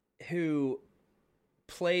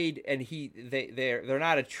played, and they're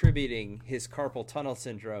not attributing his carpal tunnel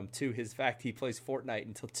syndrome to his fact he plays Fortnite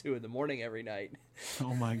until 2 a.m. every night.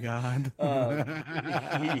 Oh my god.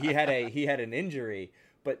 He had an injury,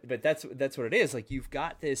 but that's what it is. Like, you've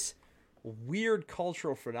got this weird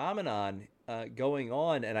cultural phenomenon going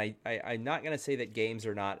on, and I'm not going to say that games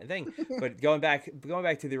are not a thing, but going back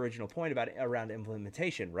to the original point around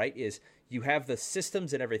implementation, right, is you have the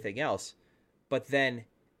systems and everything else, but then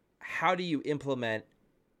how do you implement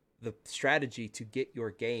the strategy to get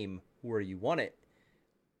your game where you want it?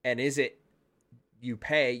 And is it you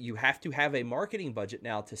have to have a marketing budget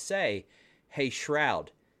now to say, hey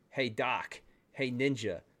Shroud, hey Doc, hey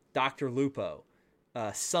Ninja, Dr. Lupo,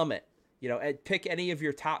 Summit, pick any of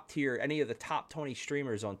your top tier, any of the top 20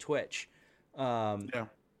 streamers on Twitch.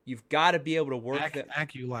 You've got to be able to work that.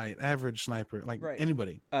 Aculite, Average Sniper,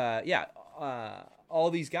 anybody.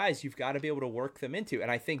 All these guys, you've got to be able to work them into.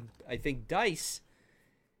 And I think DICE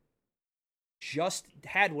just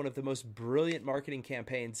had one of the most brilliant marketing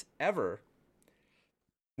campaigns ever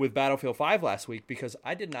with Battlefield 5 last week, because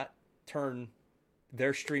I did not turn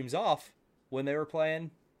their streams off when they were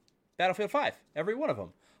playing Battlefield 5. Every one of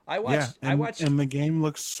them. I watched, and the game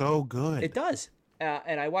looks so good. It does.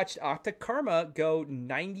 And I watched Octa Karma go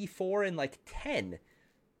 94 and 10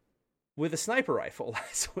 with a sniper rifle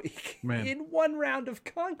last week in one round of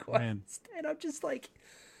Conquest. And I'm just like,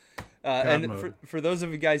 and for those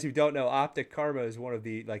of you guys who don't know, Optic Karma is one of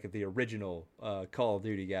the original Call of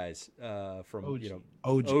Duty guys from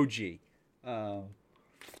OG.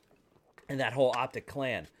 and that whole Optic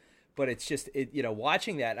clan. but it's just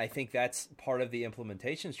watching that. I think that's part of the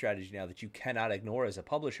implementation strategy now that you cannot ignore as a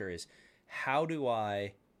publisher is how do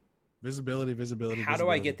I visibility. How do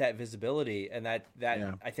I get that visibility? And that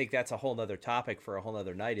Yeah. I think that's a whole nother topic for a whole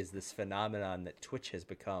nother night is this phenomenon that Twitch has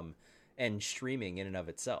become and streaming in and of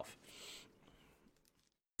itself.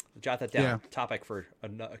 Jot that down. Yeah. Topic for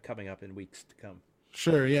coming up in weeks to come.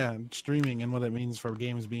 Sure. Yeah. Streaming and what it means for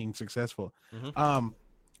games being successful. Mm-hmm.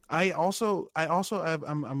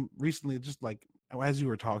 I'm recently just like as you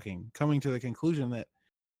were talking, coming to the conclusion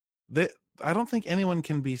that I don't think anyone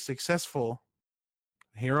can be successful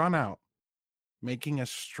here on out making a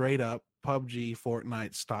straight up PUBG,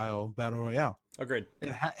 Fortnite style battle royale. Agreed.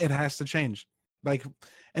 It has to change. Like,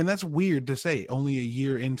 and that's weird to say only a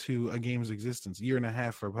year into a game's existence, year and a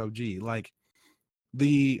half for PUBG. Like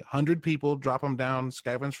the 100 people, drop them down,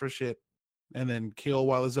 scavenge for shit, and then kill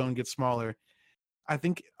while the zone gets smaller. I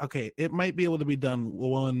think, okay, it might be able to be done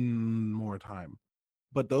one more time.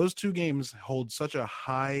 But those two games hold such a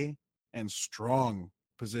high and strong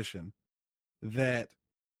position that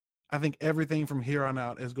I think everything from here on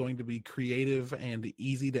out is going to be creative and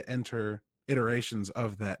easy to enter iterations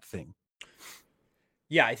of that thing.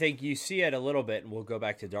 Yeah, I think you see it a little bit, and we'll go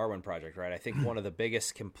back to Darwin Project, right? I think one of the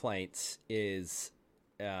biggest complaints is,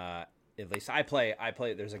 at least I play.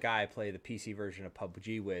 There's a guy I play the PC version of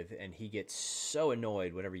PUBG with, and he gets so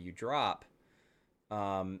annoyed whenever you drop,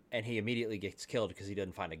 and he immediately gets killed because he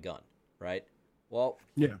doesn't find a gun, right? Well,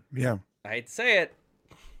 yeah. I hate to say it.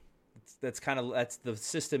 That's the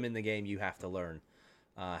system in the game you have to learn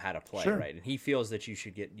how to play, sure. right? And he feels that you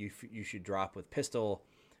should drop with pistol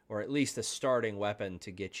or at least a starting weapon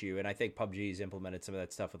to get you. And I think PUBG's implemented some of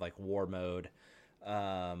that stuff with like war mode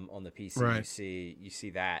on the PC. Right. You see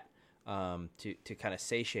that to kind of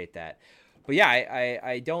satiate that. But yeah,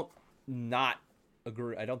 I don't not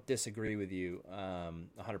agree. I don't disagree with you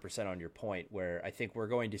 100% on your point. Where I think we're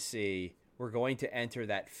going to enter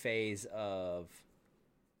that phase of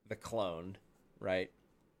the clone, right?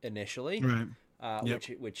 Initially, right.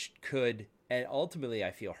 Yep. which could and ultimately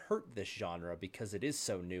I feel hurt this genre because it is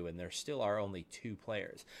so new and there still are only 2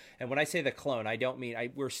 players. And when I say the clone, I don't mean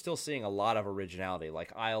we're still seeing a lot of originality.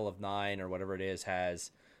 Like Isle of Nine or whatever it is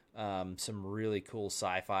has some really cool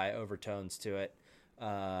sci-fi overtones to it,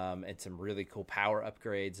 and some really cool power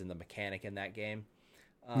upgrades in the mechanic in that game.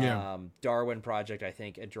 Darwin Project, I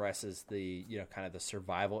think, addresses the kind of the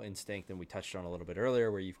survival instinct, and we touched on a little bit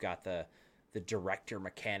earlier, where you've got the director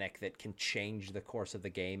mechanic that can change the course of the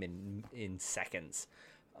game in seconds,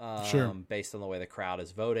 sure. based on the way the crowd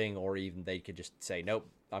is voting, or even they could just say, nope,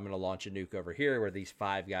 I'm going to launch a nuke over here where these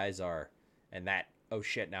 5 guys are, and that, oh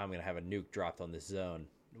shit, now I'm going to have a nuke dropped on this zone.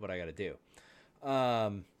 What I got to do?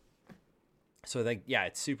 So I think, yeah,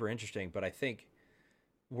 it's super interesting, but I think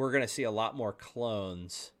we're going to see a lot more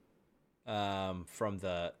clones from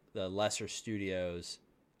the lesser studios,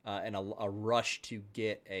 and a rush to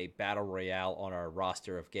get a battle royale on our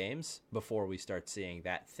roster of games before we start seeing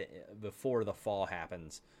that before the fall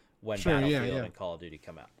happens when Battlefield and Call of Duty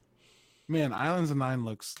come out. Man, Islands of Nine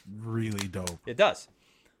looks really dope. It does.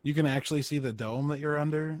 You can actually see the dome that you're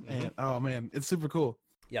under, and oh man, it's super cool.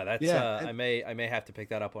 Yeah, that's I may have to pick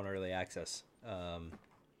that up on early access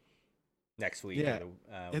next week or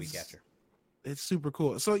the week after. It's super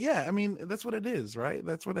cool. So yeah, I mean, that's what it is, right?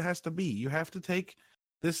 That's what it has to be. You have to take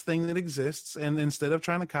this thing that exists, and instead of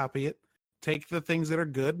trying to copy it, take the things that are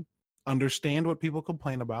good, understand what people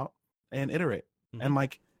complain about, and iterate. And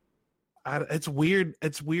like, it's weird.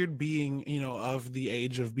 It's weird being, of the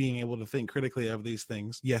age of being able to think critically of these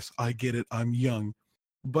things. Yes, I get it. I'm young,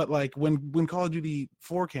 but like when Call of Duty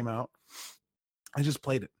 4 came out, I just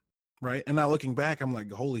played it, right? And now looking back, I'm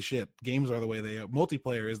like, holy shit, games are the way they are.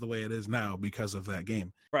 Multiplayer is the way it is now because of that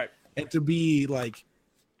game, right? And to be like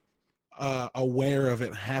aware of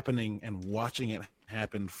it happening and watching it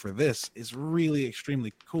happen for this is really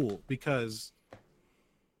extremely cool, because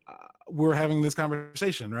we're having this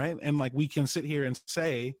conversation, right? And like, we can sit here and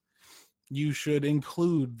say you should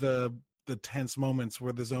include the tense moments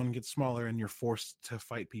where the zone gets smaller and you're forced to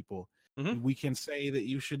fight people. We can say that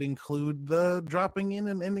you should include the dropping in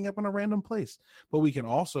and ending up in a random place, but we can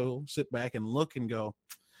also sit back and look and go,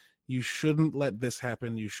 you shouldn't let this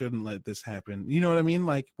happen. You shouldn't let this happen. You know what I mean?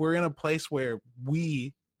 Like, we're in a place where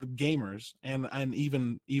we, the gamers, and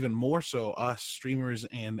even more so us streamers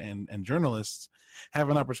and journalists, have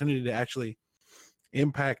an opportunity to actually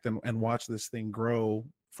impact and watch this thing grow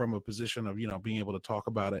from a position of, being able to talk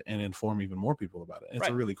about it and inform even more people about it. It's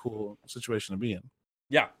a really cool situation to be in.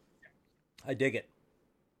 Yeah. I dig it.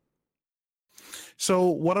 So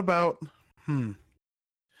what about,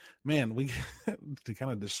 man, we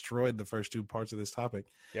kind of destroyed the first two parts of this topic.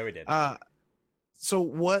 Yeah, we did. So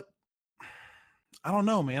what? I don't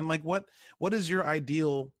know, man. Like, what is your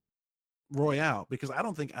ideal Royale? Because I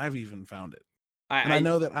don't think I've even found it. I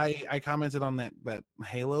know that I commented on that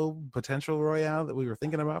Halo potential Royale that we were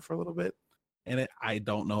thinking about for a little bit, and I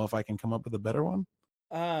don't know if I can come up with a better one.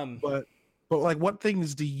 But like, what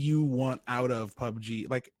things do you want out of PUBG?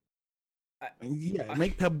 Like,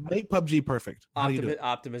 make PUBG perfect. How do you do it?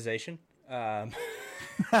 Optimization.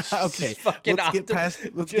 Okay, let's get past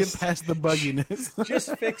the bugginess.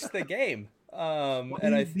 Just fix the game.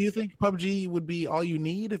 Do you think PUBG would be all you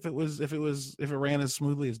need if it ran as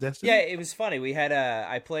smoothly as Destiny? Yeah, it was funny. We had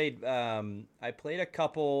I played a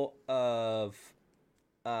couple of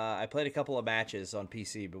matches on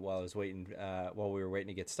PC, but while we were waiting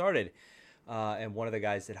to get started, and one of the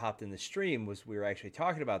guys that hopped in the stream we were actually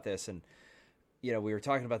talking about this, and we were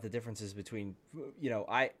talking about the differences between,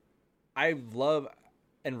 I love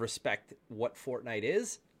and respect what Fortnite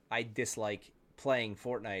is. I dislike playing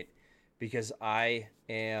Fortnite because I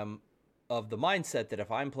am of the mindset that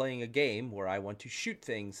if I'm playing a game where I want to shoot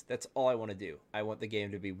things, that's all I want to do. I want the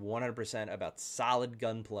game to be 100% about solid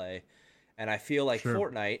gunplay. And I feel like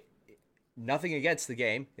Fortnite, nothing against the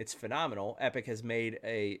game, it's phenomenal. Epic has made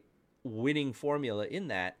a winning formula in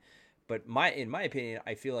that. But in my opinion,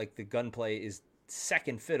 I feel like the gunplay is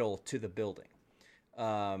second fiddle to the building.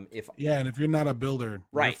 And if you're not a builder,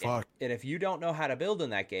 right, you're fucked. And if you don't know how to build in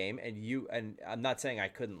that game, and I'm not saying I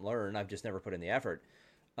couldn't learn, I've just never put in the effort,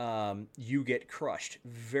 you get crushed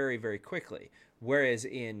very, very quickly. Whereas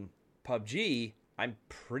in PUBG, I'm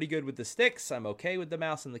pretty good with the sticks. I'm okay with the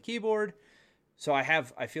mouse and the keyboard. So I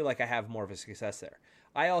feel like I have more of a success there.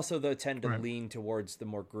 I also, though, tend to lean towards the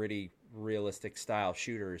more gritty, realistic style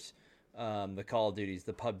shooters, the Call of Duties,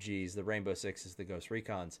 the PUBGs, the Rainbow Sixes, the Ghost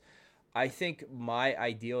Recons. I think my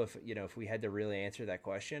ideal, if we had to really answer that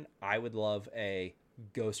question, I would love a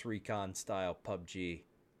Ghost Recon style PUBG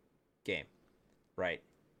game, right?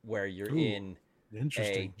 Where you're in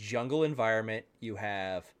a jungle environment. You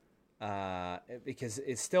have, because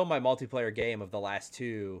it's still my multiplayer game of the last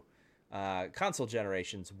two console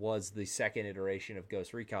generations, was the second iteration of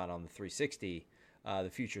Ghost Recon on the 360, the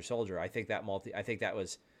Future Soldier. I think that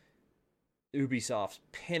was Ubisoft's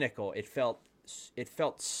pinnacle. It felt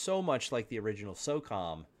so much like the original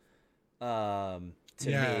SOCOM to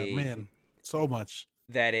me. Man, so much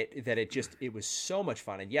that it was so much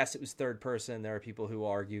fun. And yes, it was third person. There are people who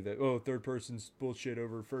argue that third person's bullshit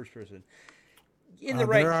over first person.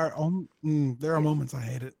 There are moments I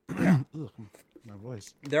hate it. My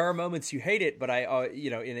voice. There are moments you hate it, but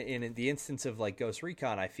in the instance of like Ghost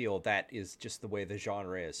Recon, I feel that is just the way the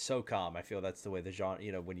genre is. SOCOM, I feel that's the way the genre.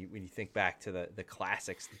 When you think back to the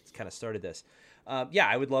classics that kind of started this.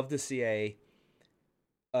 I would love to see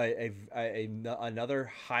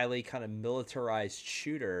another highly kind of militarized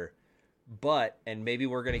shooter, and maybe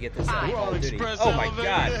we're gonna get this. Oh my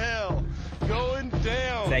god! Hell. Going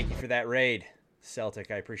down. Thank you for that raid, Celtic.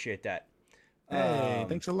 I appreciate that. Hey,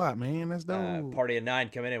 thanks a lot, man. That's dope. Party of 9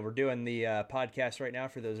 coming in. We're doing the podcast right now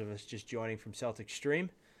for those of us just joining from Celtic Stream.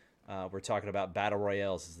 We're talking about battle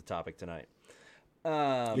royales as the topic tonight.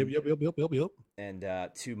 Yep. And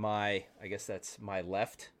to my, I guess that's my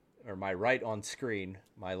left or my right on screen,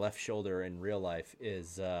 my left shoulder in real life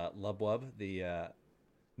is Lubwub, the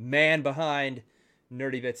man behind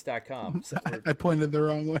nerdybits.com. So I pointed the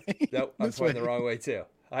wrong way. Nope, I'm pointing the wrong way too.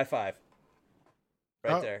 High five.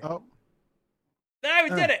 Right there. Oh.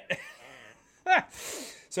 We did it.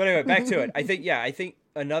 So anyway, back to it. I think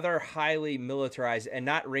another highly militarized, and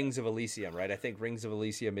not Rings of Elysium, right? I think Rings of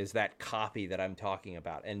Elysium is that copy that I'm talking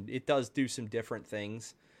about, and it does do some different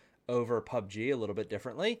things over PUBG a little bit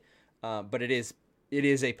differently, but it is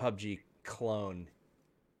a PUBG clone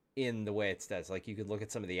in the way it does. Like, you could look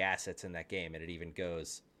at some of the assets in that game, and it even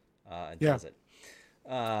goes and does it.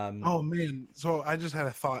 Oh man! So I just had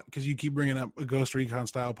a thought, because you keep bringing up a Ghost Recon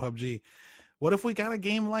style PUBG. What if we got a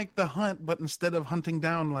game like The Hunt, but instead of hunting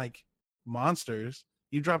down like monsters,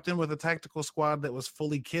 you dropped in with a tactical squad that was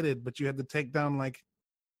fully kitted, but you had to take down like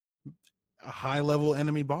a high-level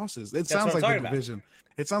enemy bosses? It sounds like The Division.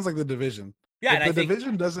 It sounds like The Division. Yeah, if The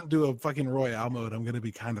Division doesn't do a fucking Royale mode, I'm going to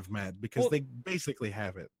be kind of mad, because they basically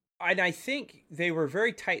have it. And I think they were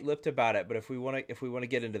very tight-lipped about it. But if we want to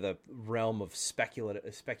get into the realm of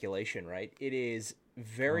speculation, right? It is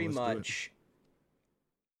very much.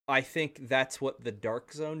 I think that's what the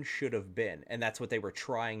Dark Zone should have been, and that's what they were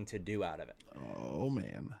trying to do out of it. Oh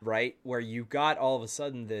man! Right, where you got all of a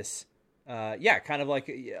sudden this, kind of like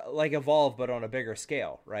Evolve, but on a bigger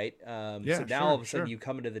scale, right? So now all of a sudden you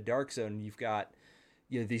come into the Dark Zone, you've got,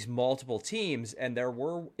 these multiple teams, and there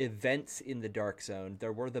were events in the Dark Zone.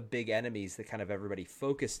 There were the big enemies that kind of everybody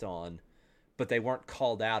focused on, but they weren't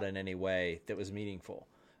called out in any way that was meaningful.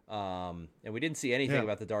 And we didn't see anything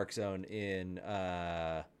about the Dark Zone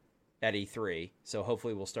at E3, so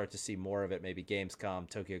hopefully we'll start to see more of it. Maybe Gamescom,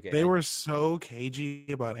 Tokyo Game. They were so cagey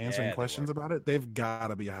about answering questions about it. They've got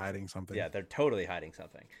to be hiding something. Yeah, they're totally hiding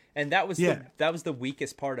something, and that was the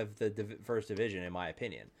weakest part of the first division, in my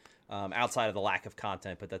opinion. Outside of the lack of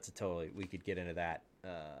content, but that's we could get into that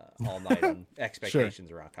all night on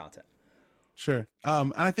expectations around content. Sure.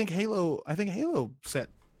 And I think Halo set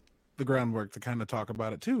the groundwork to kind of talk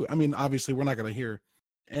about it too. I mean, obviously we're not going to hear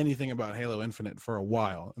anything about Halo Infinite for a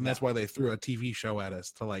while, and that's why they threw a TV show at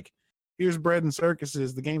us to like, here's bread and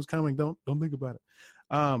circuses, the game's coming, don't think about it.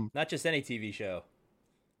 Not just any TV show,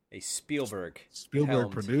 a Spielberg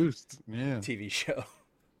produced TV show.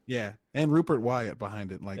 Yeah, and Rupert Wyatt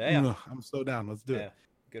behind it. Like, I'm so down. Let's do it.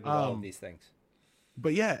 Good with all of these things.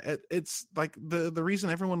 But yeah, it's like the reason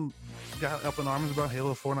everyone got up in arms about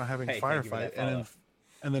Halo 4 not having Firefight,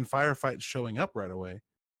 and then Firefight showing up right away.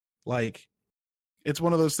 Like, it's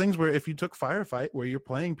one of those things where if you took Firefight, where you're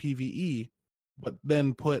playing PvE, but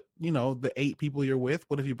then put, the 8 people you're with,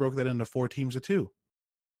 what if you broke that into 4 teams of 2?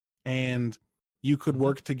 And you could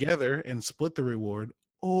work together and split the reward,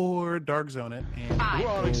 or Dark Zone it and we're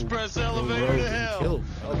on express elevator to hell.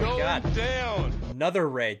 Oh my God! Down. Another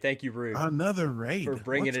raid. Thank you, Rude. Another raid for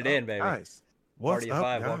bringing it in, baby. Guys? Party of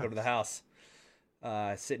 5. Welcome to the house.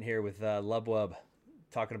 Sitting here with Lubwub,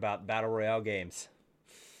 talking about battle royale games.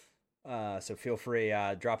 So feel free,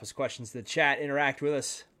 drop us questions to the chat, interact with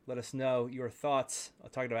us, let us know your thoughts.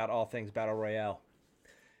 I'm talking about all things battle royale.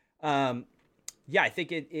 I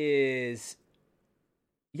think it is.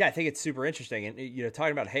 Yeah, I think it's super interesting. And,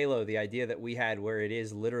 talking about Halo, the idea that we had where it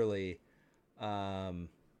is literally,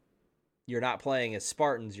 you're not playing as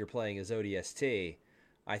Spartans, you're playing as ODST,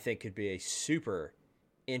 I think could be a super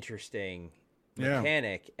interesting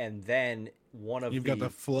mechanic. And then you've got the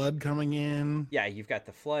flood coming in. Yeah, you've got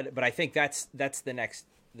the flood. But I think that's the next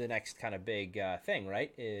kind of big thing,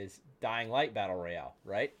 right? Is Dying Light Battle Royale,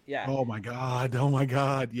 right? Yeah. Oh my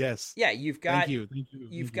God. Yes. Yeah, you've got Thank you.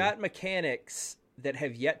 You've got mechanics that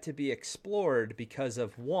have yet to be explored because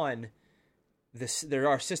of there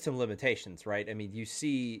are system limitations, right? I mean, you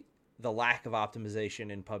see the lack of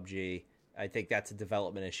optimization in PUBG. I think that's a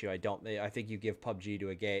development issue. I think you give PUBG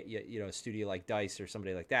to a studio like DICE or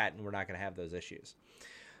somebody like that, and we're not going to have those issues.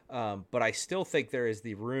 But I still think there is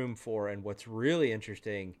the room for, and what's really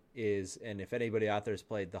interesting is, and if anybody out there has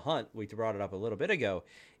played The Hunt, we brought it up a little bit ago,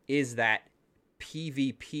 is that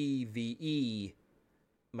PvPvE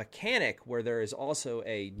mechanic where there is also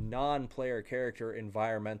a non-player character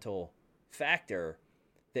environmental factor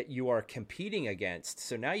that you are competing against.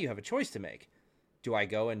 So now you have a choice to make. Do I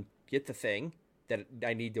go and get the thing that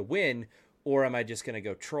I need to win, or am I just going to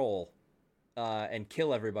go troll and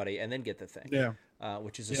kill everybody and then get the thing? Yeah.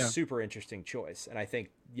 Which is a super interesting choice. And I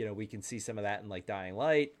think, we can see some of that in like Dying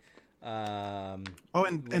Light. And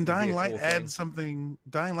Dying Light adds something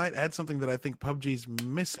that I think PUBG's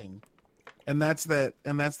missing. And that's that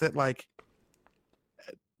like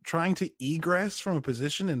trying to egress from a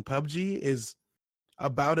position in PUBG is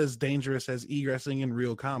about as dangerous as egressing in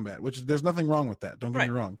real combat, which there's nothing wrong with that. Don't get me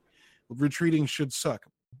wrong. Retreating should suck.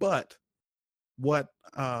 But what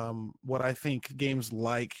I think games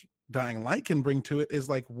like Dying Light can bring to it is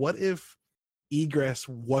like, what if egress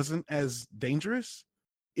wasn't as dangerous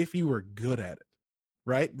if you were good at it,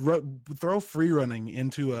 right? Throw free running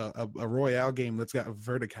into a Royale game that's got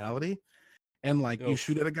verticality, and like you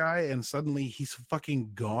shoot at a guy and suddenly he's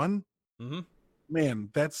fucking gone. Mm-hmm. Man,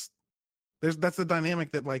 that's the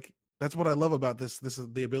dynamic that like, that's what I love about this. This is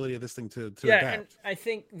the ability of this thing to adapt. And I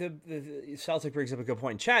think the Celtic brings up a good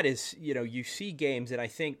point in chat is, you see games, and I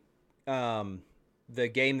think the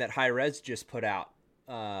game that Hi-Rez just put out,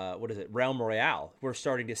 what is it, Realm Royale, we're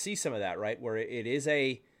starting to see some of that, right? Where it is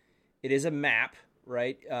a map,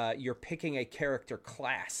 right? You're picking a character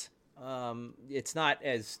class. It's not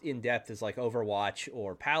as in-depth as like Overwatch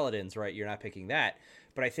or Paladins, right? You're not picking that.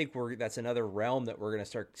 But I think that's another realm that we're going to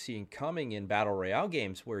start seeing coming in Battle Royale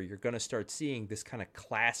games, where you're going to start seeing this kind of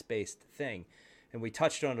class-based thing. And we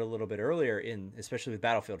touched on it a little bit earlier, especially with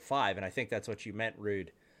Battlefield 5, and I think that's what you meant,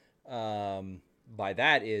 Rude. By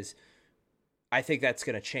that is, I think that's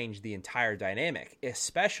going to change the entire dynamic,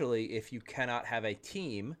 especially if you cannot have a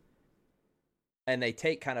team and they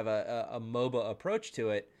take kind of a MOBA approach to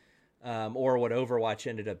it, or what Overwatch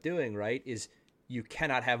ended up doing, right, is you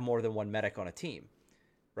cannot have more than one medic on a team,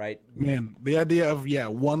 right? Man, the idea of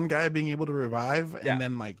one guy being able to revive Yeah. and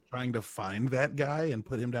then like trying to find that guy and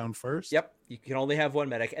put him down first. Yep, you can only have one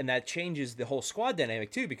medic, and that changes the whole squad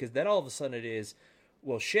dynamic too, because then all of a sudden it is,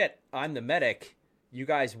 well, shit, I'm the medic. You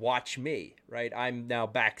guys watch me, right? I'm now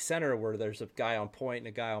back center where there's a guy on point and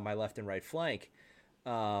a guy on my left and right flank,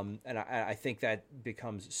 and I think that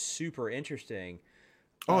becomes super interesting.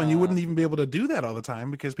 Oh, and you wouldn't even be able to do that all the time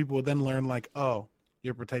because people would then learn like, oh,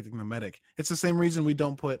 you're protecting the medic. It's the same reason we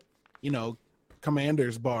don't put,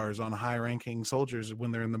 commanders bars on high-ranking soldiers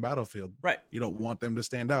when they're in the battlefield. Right. You don't want them to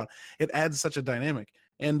stand out. It adds such a dynamic.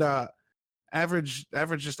 And Average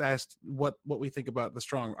just asked what we think about the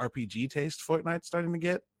strong RPG taste Fortnite's starting to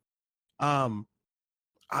get. Adding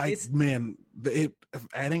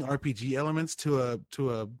RPG elements to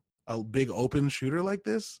a big open shooter like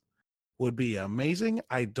this would be amazing.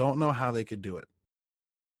 I don't know how they could do it.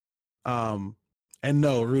 And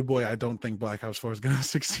no, Rude Boy, I don't think Black Ops 4 is going to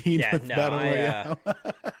succeed with Battle Royale.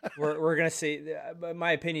 We're going to see.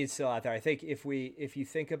 My opinion's still out there. I think if you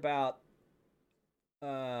think about,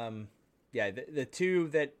 the two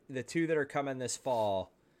that are coming this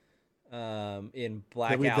fall, in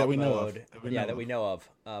Blackout that we know mode, of. we know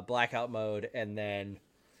of, Blackout mode, and then,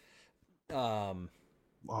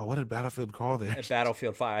 what did Battlefield call this?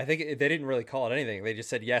 Battlefield 5. I think they didn't really call it anything. They just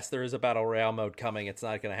said, yes, there is a Battle Royale mode coming. It's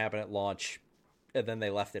not going to happen at launch. And then they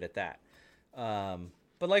left it at that.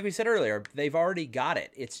 But like we said earlier, they've already got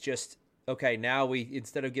it. It's just, okay, now we,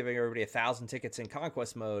 instead of giving everybody 1,000 tickets in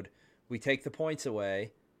Conquest mode, we take the points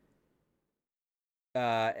away.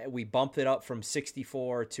 We bump it up from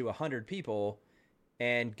 64 to 100 people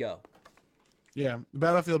and go. Yeah.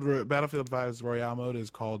 Battlefield 5's Royale mode is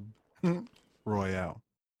called Royale.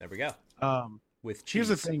 There we go. With cheese.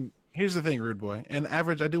 Here's the thing, Rude Boy. And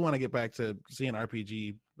Average, I do want to get back to seeing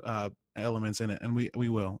RPG elements in it, and we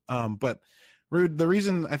will. But Rude, the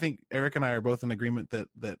reason I think Eric and I are both in agreement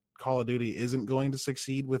that Call of Duty isn't going to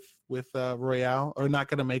succeed with Royale, or not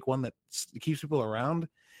going to make one that keeps people around,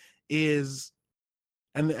 is,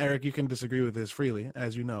 and Eric, you can disagree with this freely,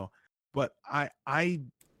 as you know, but I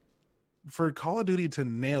for Call of Duty to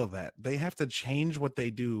nail that, they have to change what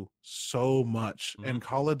they do so much, and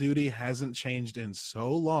Call of Duty hasn't changed in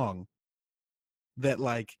so long that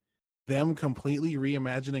like them completely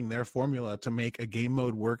reimagining their formula to make a game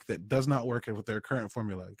mode work that does not work with their current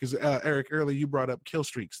formula. Because Eric, earlier you brought up kill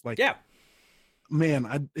streaks. Like, yeah,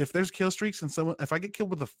 man, if there's kill streaks and if I get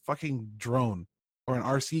killed with a fucking drone or an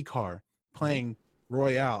RC car playing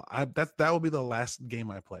Royale, that will be the last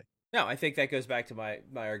game I play. No, I think that goes back to my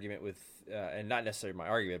argument with, and not necessarily my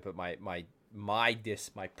argument, but my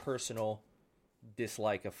personal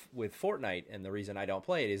dislike with Fortnite, and the reason I don't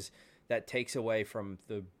play it is that takes away from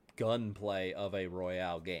the gunplay of a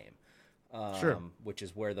Royale game, sure, which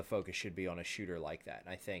is where the focus should be on a shooter like that.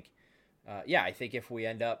 And I think, I think if we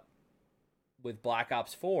end up with Black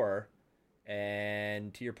Ops 4,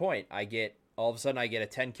 and to your point, all of a sudden I get a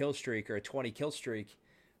 10 kill streak or a 20 kill streak,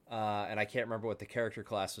 and I can't remember what the character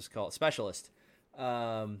class was called, Specialist,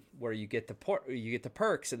 where you get the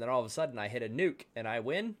perks, and then all of a sudden I hit a nuke and I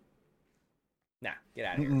win. Nah, get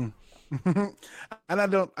out of here.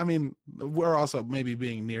 And we're also maybe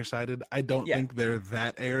being nearsighted. I don't think they're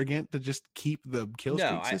that arrogant to just keep the kill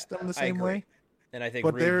streak system the same way. And I think,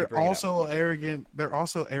 but they're also arrogant. They're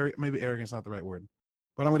also arrogant. Maybe arrogant's not the right word,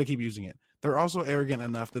 but I'm going to keep using it. They're also arrogant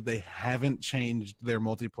enough that they haven't changed their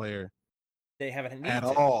multiplayer. They haven't at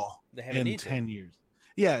all in 10 years.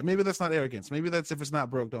 Yeah, maybe that's not arrogance. Maybe that's if it's not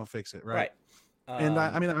broke, don't fix it. Right. And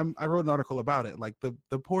I wrote an article about it. Like the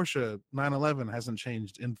Porsche 911 hasn't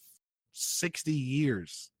changed in 60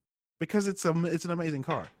 years because it's an amazing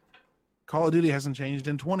car. Call of Duty hasn't changed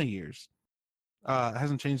in 20 years.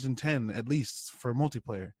 Hasn't changed in 10 at least for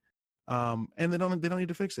multiplayer. And they don't need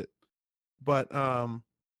to fix it. But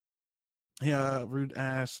Rude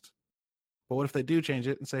asked, but what if they do change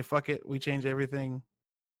it and say fuck it, we change everything?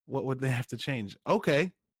 What would they have to change?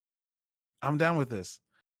 Okay, I'm down with this.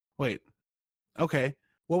 Wait. Okay,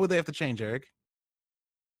 what would they have to change, Eric?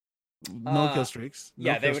 No kill streaks.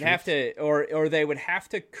 They would have to, or they would have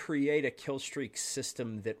to create a kill streak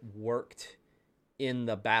system that worked in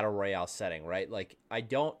the battle royale setting, right? Like, I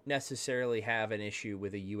don't necessarily have an issue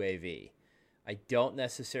with a UAV. I don't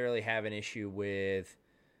necessarily have an issue with,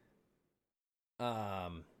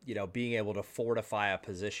 being able to fortify a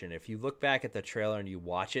position. If you look back at the trailer and you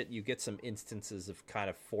watch it, you get some instances of kind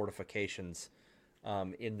of fortifications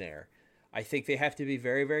in there. I think they have to be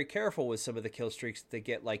very, very careful with some of the kill streaks that they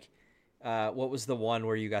get. Like, what was the one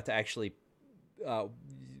where you got to actually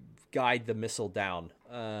guide the missile down?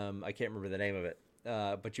 I can't remember the name of it.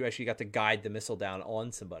 but you actually got to guide the missile down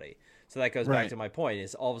on somebody. So that goes back Right. to my point: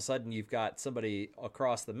 is all of a sudden you've got somebody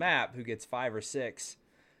across the map who gets 5 or 6.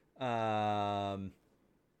 You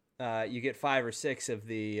get 5 or 6 of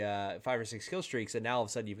the 5 or 6 kill streaks, and now all of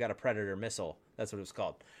a sudden you've got a Predator missile. That's what it was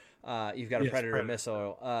called. You've got a Yes, Predator Predator.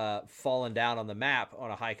 missile falling down on the map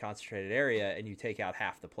on a high concentrated area, and you take out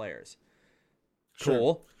half the players. Sure.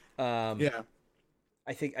 Cool. Yeah.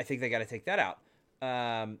 I think they got to take that out.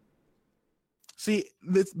 See,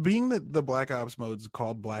 this being that the Black Ops mode's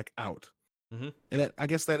called Blackout, Mhm. and I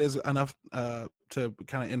guess that is enough to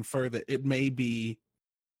kind of infer that it may be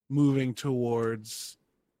moving towards,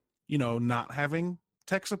 not having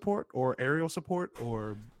tech support or aerial support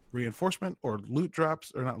or reinforcement or loot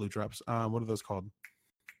drops, or not loot drops. What are those called?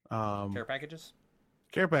 Care packages.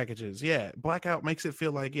 Care packages. Yeah, Blackout makes it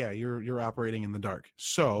feel like you're operating in the dark.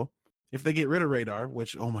 So if they get rid of radar,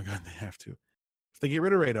 which oh my god they have to, if they get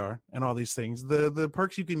rid of radar and all these things, the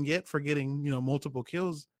perks you can get for getting multiple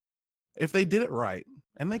kills, if they did it right,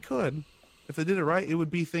 and they could, if they did it right, it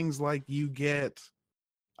would be things like you get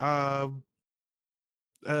not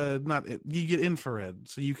you get infrared,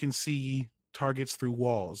 so you can see targets through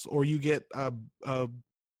walls, or you get a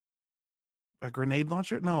grenade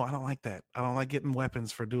launcher. No, I don't like that. I don't like getting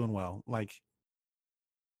weapons for doing well. Like,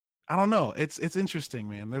 I don't know. It's interesting,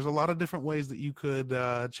 man. There's a lot of different ways that you could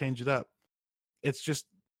change it up. It's just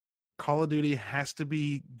Call of Duty has to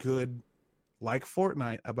be good, like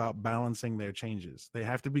Fortnite, about balancing their changes. They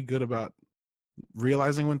have to be good about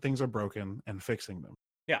realizing when things are broken and fixing them.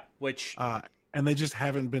 Yeah, which And they just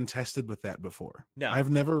haven't been tested with that before. No. I've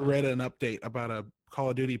never read an update about a Call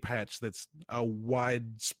of Duty patch that's a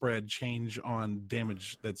widespread change on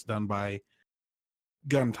damage that's done by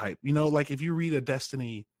gun type. Like if you read a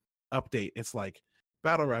Destiny update, it's like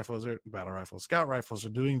scout rifles are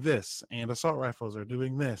doing this, and assault rifles are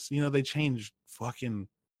doing this. They change fucking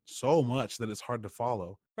so much that it's hard to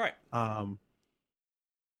follow. right. And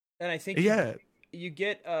I think Yeah. you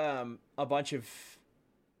get a bunch of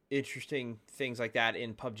interesting things like that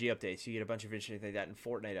in PUBG updates. You get a bunch of interesting things like that in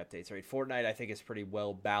Fortnite updates. Right, Fortnite I think is pretty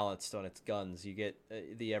well balanced on its guns. You get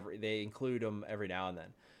they include them every now and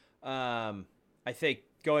then. I think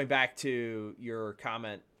going back to your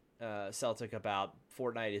comment, Celtic, about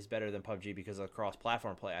Fortnite is better than PUBG because of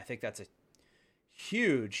cross-platform play. I think that's a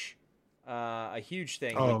huge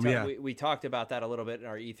thing. Oh, yeah. We talked about that a little bit in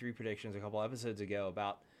our E3 predictions a couple episodes ago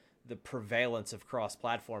about the prevalence of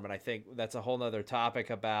cross-platform, and I think that's a whole nother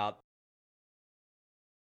topic about.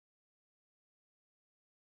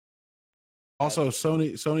 Also,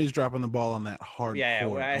 Sony's dropping the ball on that hard. Yeah, I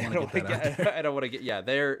don't want to get. Yeah,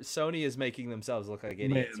 Sony is making themselves look like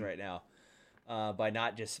idiots right now,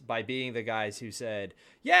 by being the guys who said,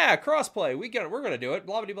 "Yeah, crossplay, we're gonna do it,"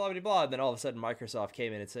 blah blah blah blah blah, and then all of a sudden Microsoft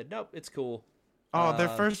came in and said, "Nope, it's cool." Oh, their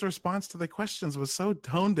first response to the questions was so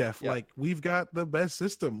tone deaf. Yeah. Like, we've got the best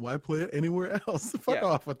system. Why play it anywhere else? Fuck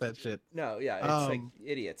off with that shit. No, yeah, it's like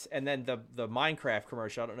idiots. And then the Minecraft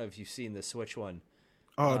commercial. I don't know if you've seen the Switch one.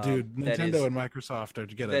 Oh, dude, that Nintendo is- and Microsoft are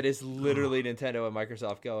together. That is literally Nintendo and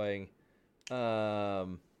Microsoft going,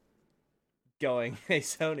 "Hey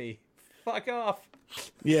Sony, fuck off."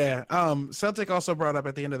 Yeah. Celtic also brought up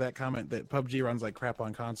at the end of that comment that PUBG runs like crap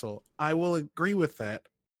on console. I will agree with that,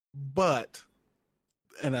 but,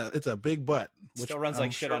 and it's a big but. Still runs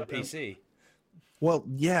like shit on PC. Well,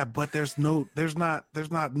 yeah, but there's not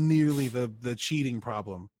nearly the cheating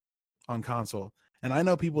problem on console. And I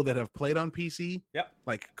know people that have played on PC, Yep.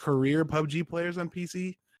 like career PUBG players on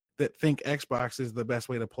PC, that think Xbox is the best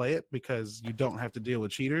way to play it because you don't have to deal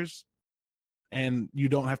with cheaters, and you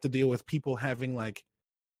don't have to deal with people having like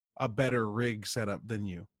a better rig setup than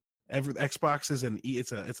you. Xbox is a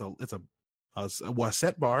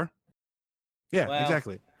set bar. Yeah, Well-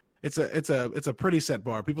 exactly. It's a pretty set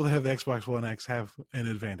bar. People that have the Xbox One X have an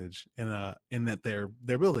advantage in that their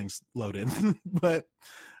buildings loaded. But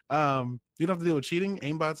you don't have to deal with cheating,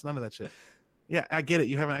 aimbots, none of that shit. Yeah, I get it.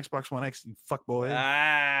 You have an Xbox One X, you fuck boy.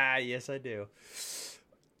 Yes, I do.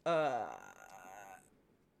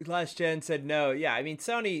 Last Gen said no. Yeah, I mean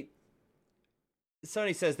Sony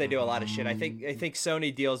says they do a lot of shit. I think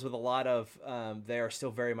Sony deals with a lot of. They are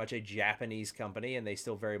still very much a Japanese company, and they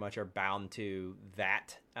still very much are bound to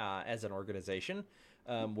that as an organization.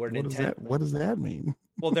 What does that mean?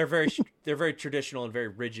 Well, they're very traditional and very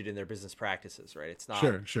rigid in their business practices, right? It's not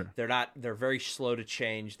Sure. They're very slow to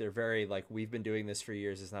change. They're very like, we've been doing this for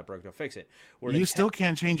years. It's not broke, don't fix it. You still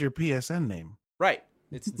can't change your PSN name. Right.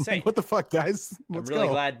 It's insane. What the fuck, guys? I'm really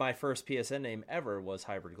glad my first PSN name ever was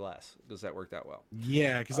Hybrid Glass because that worked out well.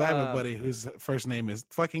 Yeah, because I have a buddy whose first name is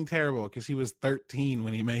fucking terrible because he was 13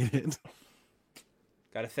 when he made it.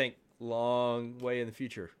 Got to think long way in the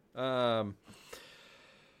future. No,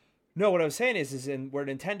 what I was saying is where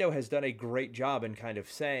Nintendo has done a great job in kind of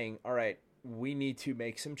saying, all right, we need to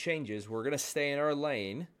make some changes. We're going to stay in our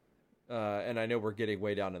lane. And I know we're getting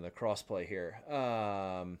way down in the crossplay here.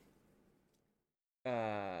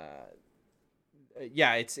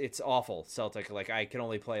 Yeah, it's awful, Celtic. Like, I can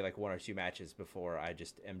only play like 1 or 2 matches before I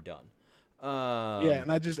just am done. Yeah,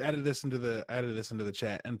 and I just added this into the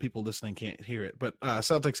chat, and people listening can't hear it. But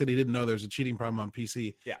Celtic said he didn't know there's a cheating problem on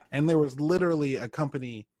PC. Yeah, and there was literally a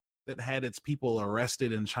company that had its people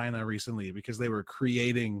arrested in China recently because they were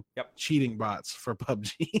creating cheating bots for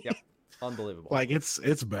PUBG. Yep, unbelievable. Like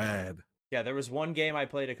it's bad. Yeah, there was one game I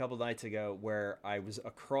played a couple nights ago where I was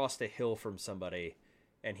across a hill from somebody,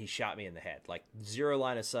 and he shot me in the head. Like, 0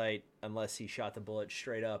 line of sight unless he shot the bullet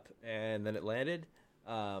straight up, and then it landed.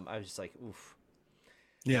 I was just like, oof.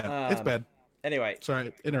 Yeah, it's bad. Anyway.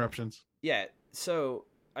 Sorry, interruptions. Yeah, so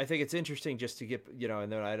I think it's interesting just to get,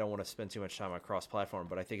 and then I don't want to spend too much time on cross-platform,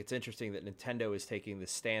 but I think it's interesting that Nintendo is taking the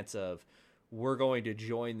stance of, we're going to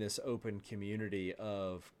join this open community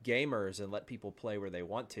of gamers and let people play where they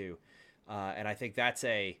want to. And I think that's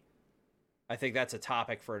a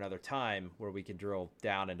topic for another time where we can drill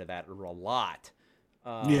down into that a lot.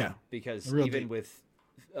 Because even with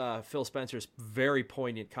Phil Spencer's very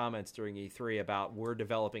poignant comments during E3 about we're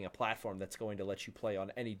developing a platform that's going to let you play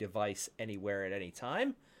on any device, anywhere, at any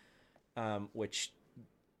time, which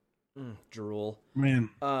drool. Man,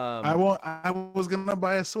 I was gonna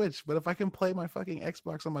buy a Switch, but if I can play my fucking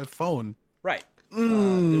Xbox on my phone, right?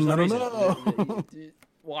 There's no I don't reason. know.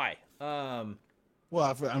 Why?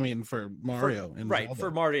 Well, for Mario and right, Zelda.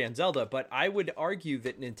 for Mario and Zelda, but I would argue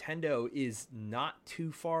that Nintendo is not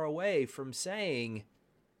too far away from saying,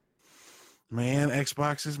 man,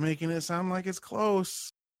 Xbox is making it sound like it's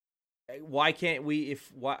close. Why can't we?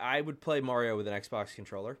 I would play Mario with an Xbox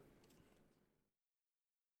controller.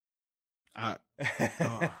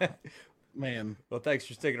 Man. Well, thanks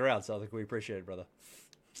for sticking around, Celtic. We appreciate it, brother.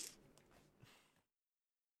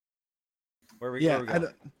 Where we going?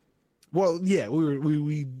 Well, yeah,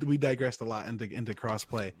 we digressed a lot into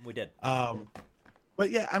crossplay. We did.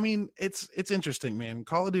 But yeah, I mean, it's interesting, man.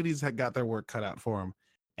 Call of Duty's got their work cut out for them,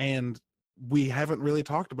 and we haven't really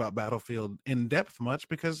talked about Battlefield in depth much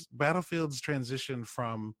because Battlefield's transition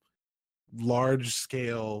from large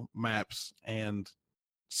scale maps and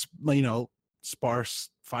sparse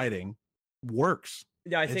fighting works.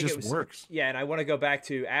 Yeah, I think it works. Yeah, and I want to go back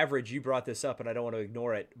to average. You brought this up, and I don't want to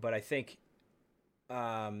ignore it, but I think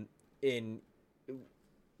in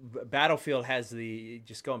Battlefield has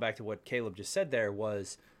just going back to what Caleb just said there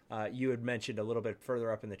was you had mentioned a little bit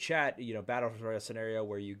further up in the chat, Battle Royale scenario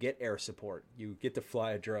where you get air support, you get to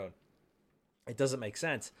fly a drone. It doesn't make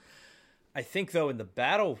sense. I think though in the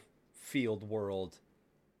Battlefield world,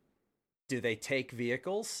 do they take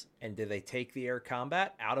vehicles and do they take the air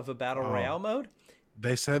combat out of a Battle Royale mode?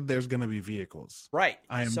 They said there's going to be vehicles. Right.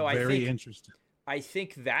 I am very interested. I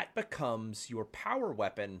think that becomes your power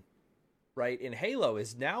weapon, right? In Halo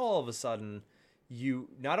is now all of a sudden you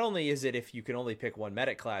not only is it if you can only pick one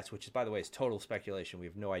medic class, which is by the way is total speculation. We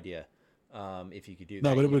have no idea if you could do that.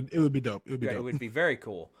 No, but it would be dope. It would be dope. It would be very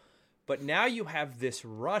cool. But now you have this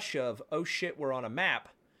rush of, oh shit, we're on a map.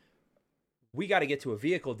 We got to get to a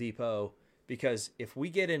vehicle depot because if we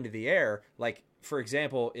get into the air, like for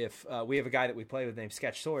example, if we have a guy that we play with named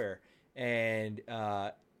Sketch Sawyer, and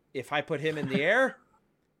if I put him in the air,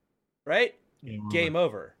 right? Game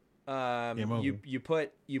over. Game over. You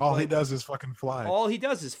put all he does is fucking fly. All he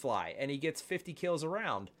does is fly, and he gets 50 kills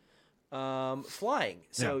around flying.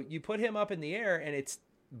 So you put him up in the air, and it's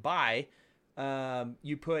bye.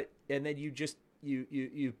 You put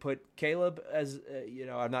Caleb as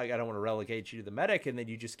I don't want to relegate you to the medic, and then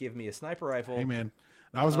you just give me a sniper rifle. Hey man,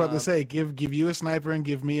 I was about to say give you a sniper and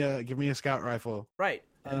give me a scout rifle. Right.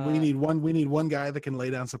 And we need one guy that can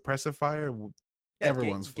lay down suppressive fire.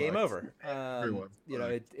 Everyone's game over. Everyone's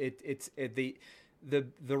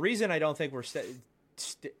the reason I don't think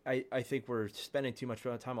I think we're spending too much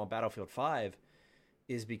time on Battlefield 5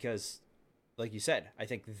 is because, like you said, I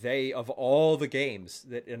think they, of all the games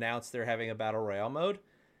that announced they're having a Battle Royale mode,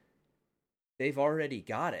 they've already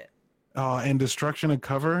got it. And destruction of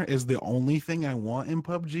cover is the only thing I want in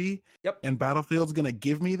PUBG. Yep. And Battlefield's gonna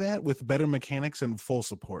give me that with better mechanics and full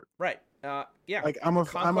support. Right. Yeah. Like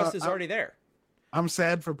Conquest is already there. I'm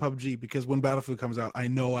sad for PUBG because when Battlefield comes out, I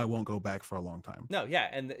know I won't go back for a long time. No, yeah,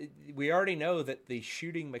 and we already know that the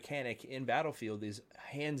shooting mechanic in Battlefield is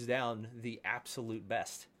hands down the absolute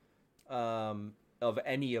best of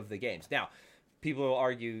any of the games. Now, people will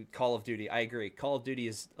argue Call of Duty. I agree. Call of Duty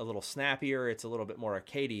is a little snappier. It's a little bit more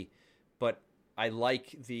arcadey, but I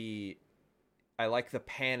like the I like the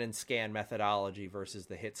pan and scan methodology versus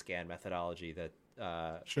the hit scan methodology that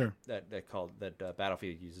Sure. that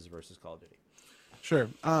Battlefield uses versus Call of Duty. Sure.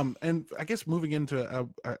 And I guess moving into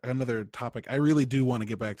another topic, I really do want to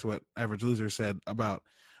get back to what Average Loser said about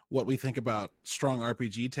what we think about strong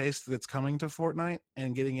RPG taste that's coming to Fortnite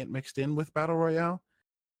and getting it mixed in with Battle Royale.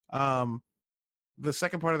 The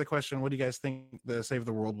second part of the question, what do you guys think the Save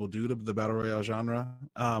the World will do to the Battle Royale genre?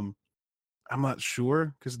 I'm not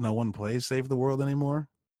sure because no one plays Save the World anymore.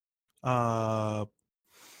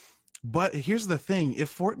 But here's the thing: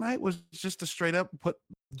 if Fortnite was just a straight up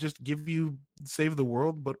just give you Save the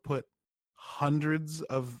World, but put hundreds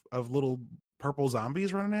of little purple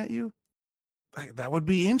zombies running at you, that would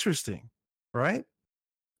be interesting, right?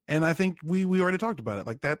 And I think we already talked about it.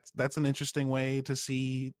 Like that's an interesting way to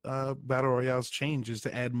see Battle Royale's change, is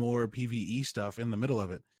to add more PvE stuff in the middle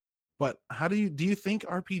of it. But how do you think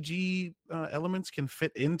RPG elements can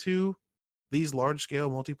fit into these large scale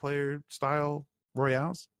multiplayer style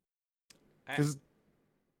royales? Because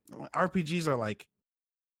RPGs are like,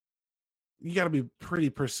 you got to be pretty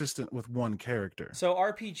persistent with one character. So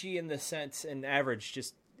RPG in the sense, and Average,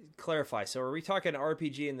 just clarify. So are we talking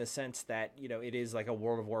RPG in the sense that, you know, it is like a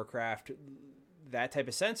World of Warcraft, that type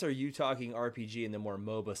of sense? Or are you talking RPG in the more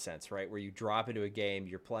MOBA sense, right? Where you drop into a game,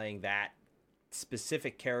 you're playing that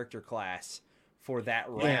specific character class for that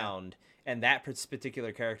round, and that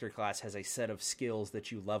particular character class has a set of skills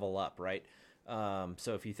that you level up, right?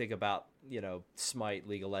 So if you think about, you know, Smite,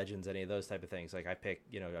 League of Legends, any of those type of things, like I pick,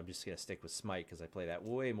 you know, I'm just going to stick with Smite because I play that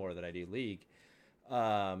way more than I do League. You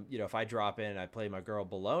know, if I drop in and I play my girl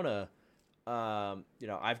Bologna, you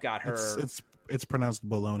know, I've got her. It's pronounced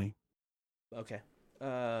baloney. Okay.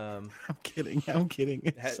 I'm kidding.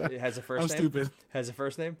 It has a first name. I'm stupid. Has a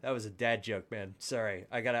first name. That was a dad joke, man. Sorry,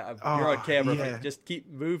 you're on camera. Yeah. But just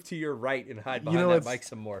move to your right and hide behind that mic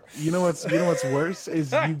some more. You know what's worse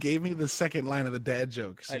is you gave me the second line of the dad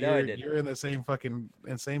joke. So I know I did. You're in the same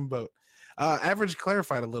boat. Average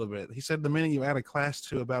clarified a little bit. He said the minute you add a class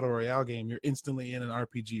to a battle royale game, you're instantly in an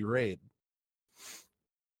RPG raid.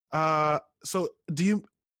 So do you?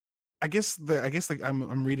 I guess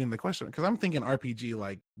I'm reading the question because I'm thinking RPG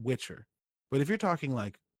like Witcher, but if you're talking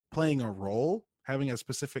like playing a role, having a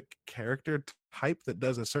specific character type that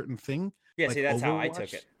does a certain thing, yeah. like See, that's Overwatch, how I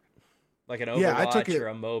took it. Like an Overwatch or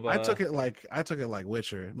a MOBA. I took it like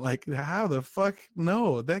Witcher. Like how the fuck?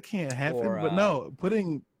 No, that can't happen. Or, but no,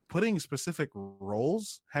 putting specific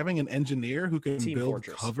roles, having an engineer who can Team build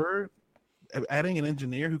Fortress. cover, adding an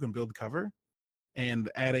engineer who can build cover,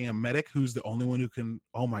 and adding a medic who's the only one who can.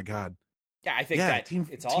 Oh my god! Yeah, I think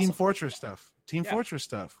it's awesome. Team Fortress stuff. Fortress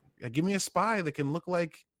stuff. Give me a spy that can look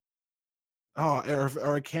like,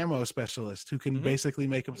 or a camo specialist who can basically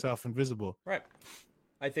make himself invisible. Right.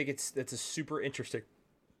 I think that's a super interesting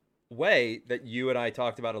way that you and I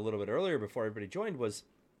talked about a little bit earlier before everybody joined.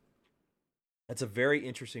 That's a very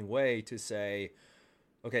interesting way to say,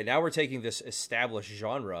 okay, now we're taking this established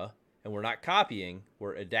genre and we're not copying,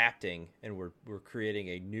 we're adapting, and we're creating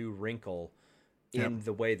a new wrinkle in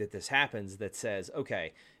the way that this happens that says,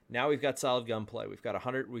 okay, now we've got solid gunplay. We've got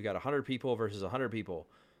 100 people versus 100 people.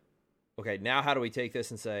 Okay, now how do we take this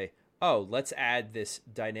and say, oh, let's add this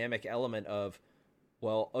dynamic element of,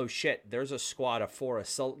 well, oh shit, there's a squad of 4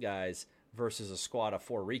 assault guys versus a squad of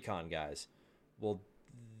 4 recon guys. Well,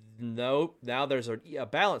 no, now there's a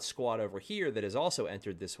balanced squad over here that has also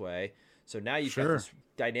entered this way. So now you've got this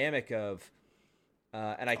dynamic of,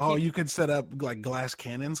 you could set up like glass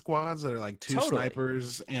cannon squads that are like 2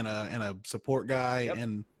 snipers and a support guy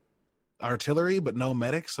and artillery, but no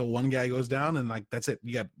medics. So one guy goes down and like that's it.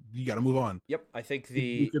 You got to move on. Yep, I think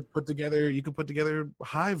you could put together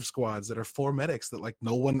hive squads that are 4 medics that like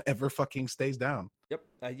no one ever fucking stays down. Yep.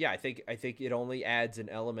 I think it only adds an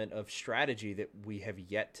element of strategy that we have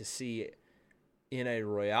yet to see in a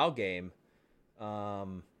Royale game.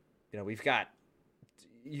 You know,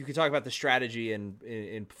 you could talk about the strategy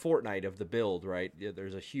in Fortnite of the build, right?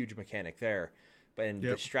 There's a huge mechanic there. But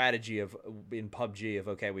the strategy in PUBG of,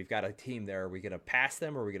 okay, we've got a team there. Are we going to pass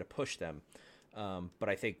them or are we going to push them? But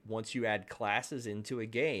I think once you add classes into a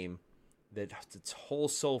game that its whole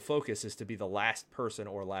sole focus is to be the last person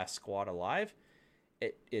or last squad alive,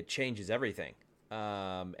 it changes everything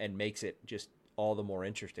and makes it just all the more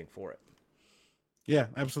interesting for it. Yeah,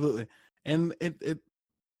 absolutely. And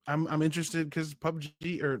I'm interested because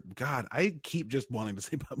PUBG, or God, I keep just wanting to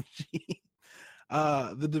say PUBG.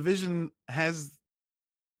 The Division has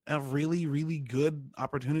a really, really good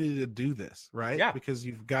opportunity to do this, right? Yeah. Because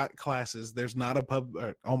you've got classes. There's not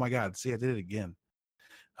a oh my God, see, I did it again.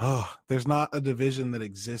 Oh, there's not a division that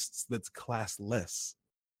exists that's classless.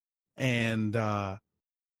 And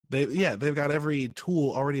they've got every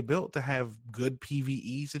tool already built to have good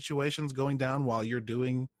PvE situations going down while you're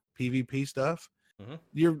doing PvP stuff.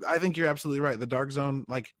 I think you're absolutely right. The Dark Zone,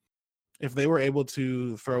 like, if they were able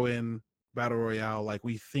to throw in Battle Royale like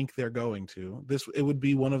we think they're going to, it would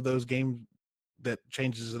be one of those games that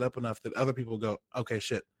changes it up enough that other people go, okay,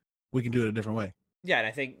 shit, we can do it a different way. Yeah, and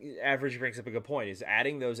I think Average brings up a good point, is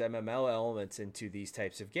adding those MML elements into these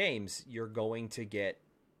types of games, you're going to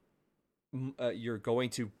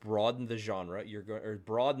broaden the genre, or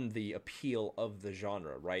broaden the appeal of the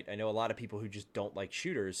genre, right? I know a lot of people who just don't like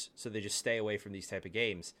shooters, so they just stay away from these type of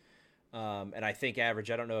games. And I think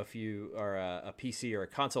Average, I don't know if you are a PC or a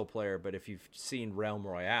console player, but if you've seen Realm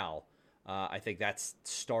Royale, I think that's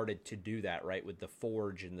started to do that, right? With the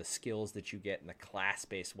forge and the skills that you get and the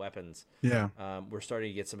class-based weapons. Yeah. We're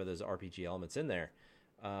starting to get some of those RPG elements in there.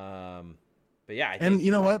 But yeah. And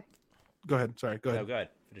you know what? Go ahead. Sorry. Go ahead. No, go ahead.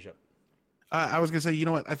 Finish up. I was going to say, you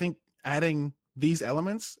know what? I think adding these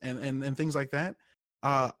elements and things like that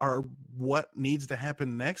are what needs to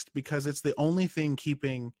happen next, because it's the only thing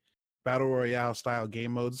keeping Battle Royale style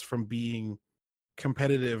game modes from being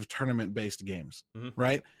competitive tournament-based games,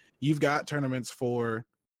 right? You've got tournaments for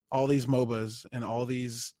all these MOBAs and all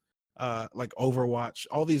these like Overwatch,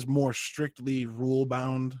 all these more strictly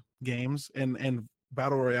rule-bound games, and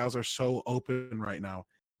Battle Royales are so open right now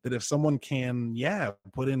that if someone can,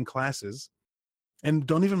 put in classes, and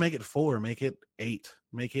don't even make it 4, make it 8,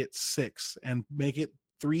 make it 6, and make it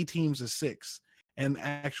 3 teams of 6, and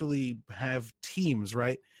actually have teams,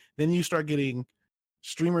 right? Then you start getting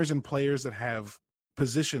streamers and players that have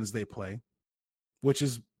positions they play, which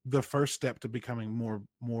is the first step to becoming more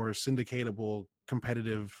syndicatable,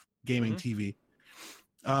 competitive gaming TV.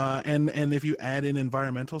 And if you add in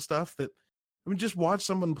environmental stuff, just watch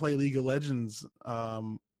someone play League of Legends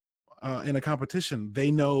in a competition.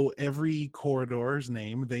 They know every corridor's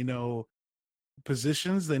name. They know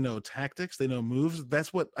positions. They know tactics. They know moves.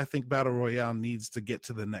 That's what I think Battle Royale needs to get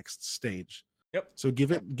to the next stage. Yep. So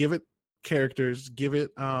give it characters. Give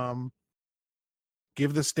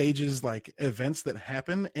the stages like events that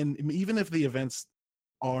happen, and even if the events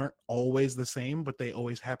aren't always the same, but they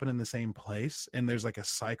always happen in the same place, and there's like a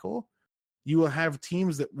cycle, you will have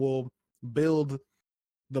teams that will build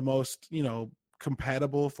the most,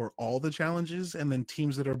 compatible for all the challenges, and then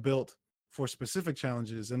teams that are built for specific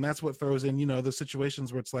challenges. And that's what throws in, the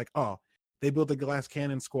situations where it's like, oh, they built a glass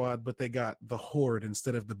cannon squad, but they got the horde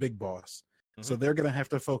instead of the big boss. So they're going to have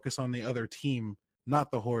to focus on the other team,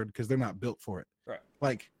 not the horde, because they're not built for it. Right.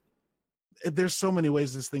 Like, there's so many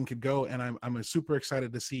ways this thing could go, and I'm super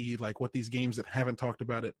excited to see like what these games that haven't talked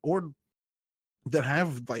about it, or that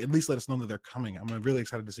have like at least let us know that they're coming. I'm really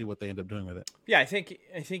excited to see what they end up doing with it. Yeah, I think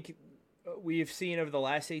we have seen over the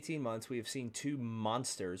last 18 months, we have seen 2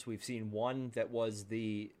 monsters. We've seen one that was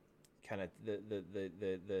the kind of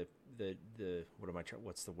the what am I trying?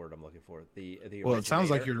 What's the word I'm looking for? The well, it sounds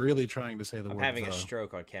like you're really trying to say the word. I'm having a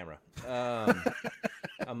stroke on camera.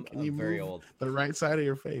 I'm very old. The right side of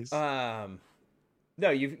your face. No,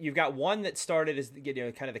 you've got one that started as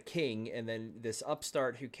kind of the king, and then this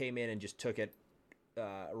upstart who came in and just took it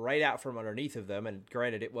right out from underneath of them. And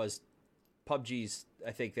granted, it was PUBG's.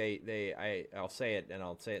 I think I'll say it, and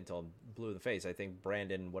I'll say it until I'm blue in the face. I think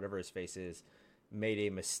Brandon, whatever his face is, made a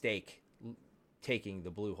mistake taking the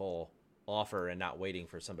blue hole offer and not waiting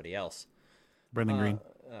for somebody else. Brendan Green.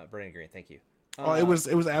 Brendan Green, thank you. It was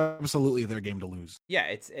absolutely their game to lose. Yeah,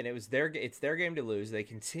 it's their game to lose. They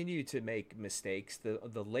continue to make mistakes.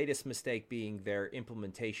 The latest mistake being their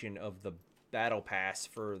implementation of the battle pass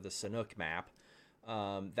for the Sanuk map.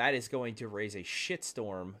 That is going to raise a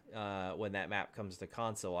shitstorm when that map comes to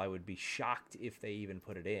console. I would be shocked if they even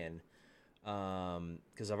put it in,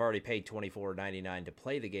 because I've already paid $24.99 to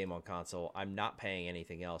play the game on console. I'm not paying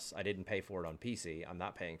anything else. I didn't pay for it on PC. I'm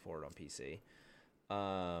not paying for it on PC.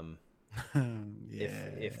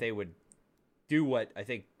 If they would do what I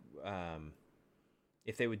think,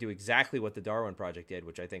 if they would do exactly what the Darwin Project did,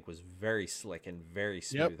 which I think was very slick and very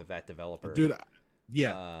smooth of that developer, dude.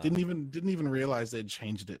 Yeah, didn't even realize they'd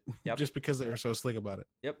changed it just because they were so slick about it.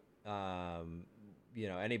 Yep.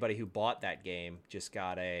 Anybody who bought that game just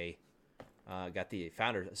got the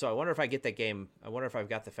Founders. So I wonder if I get that game. I wonder if I've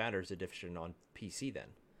got the Founders Edition on PC then.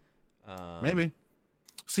 Maybe.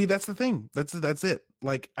 See, that's the thing. That's it.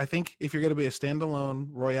 Like, I think if you're going to be a standalone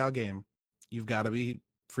Royale game, you've got to be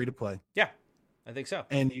free to play. Yeah, I think so.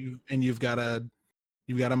 And you've got to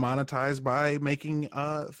monetize by making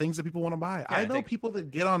things that people want to buy. Yeah, I know people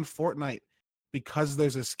that get on Fortnite because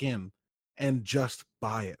there's a skin and just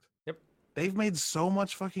buy it. Yep. They've made so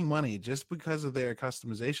much fucking money just because of their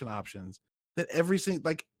customization options that every single,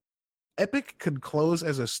 like, Epic could close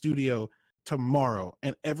as a studio tomorrow,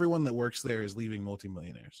 and everyone that works there is leaving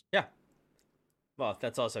multimillionaires. Yeah. Well,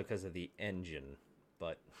 that's also because of the engine,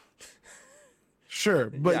 but Sure,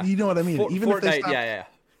 but yeah. you know what I mean. Fortnite, yeah.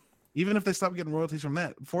 Even if they stop getting royalties from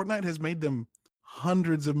that, Fortnite has made them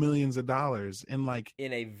hundreds of millions of dollars in like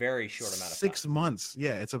in a very short amount of time. 6 months.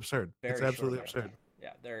 Yeah, it's absurd. Very it's absolutely absurd.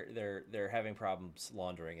 Yeah, they're having problems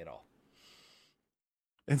laundering it all.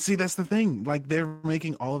 And see, that's the thing. Like they're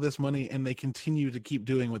making all of this money, and they continue to keep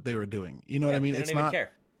doing what they were doing. You know what I mean? They don't even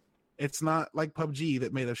care. It's not like PUBG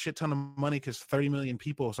that made a shit ton of money because 30 million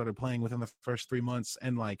people started playing within the first 3 months,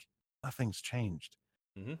 and like nothing's changed.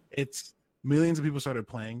 Mm-hmm. It's millions of people started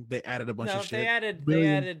playing. They added a bunch of shit. They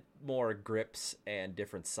added more grips and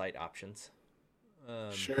different sight options.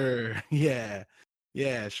 Sure. Yeah.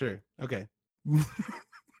 Sure. Okay.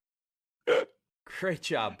 Great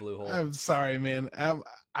job, Bluehole. I'm sorry, man.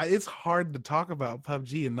 It's hard to talk about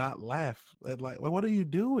PUBG and not laugh. Like, what are you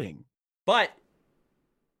doing? But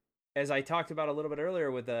as I talked about a little bit earlier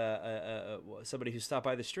with somebody who stopped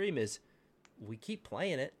by the stream, is we keep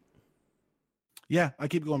playing it. Yeah, I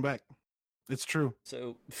keep going back. It's true.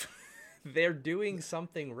 So they're doing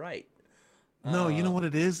something right. No, you know what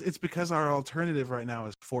it is? It's because our alternative right now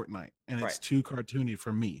is Fortnite, and it's too cartoony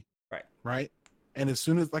for me. Right. And as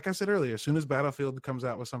soon as, like I said earlier, as soon as Battlefield comes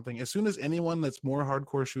out with something, as soon as anyone that's more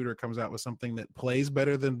hardcore shooter comes out with something that plays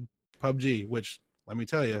better than PUBG, which let me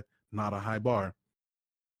tell you, not a high bar.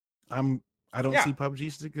 I don't see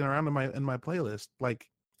PUBG sticking around in my playlist. Like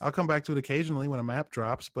I'll come back to it occasionally when a map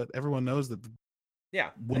drops, but everyone knows that.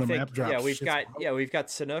 When a map drops, we've got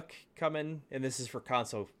Sanuk coming, and this is for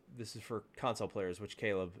console. This is for console players, which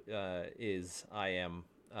Caleb is. I am.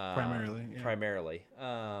 Primarily.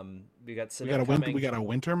 We got Sanuk we got a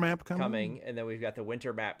winter map coming, and then we've got the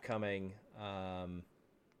winter map coming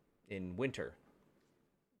in winter.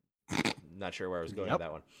 Not sure where I was going with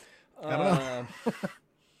that one. I don't know.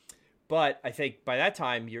 But I think by that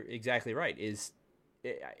time you're exactly right. Is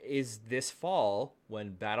this fall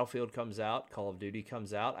when Battlefield comes out, Call of Duty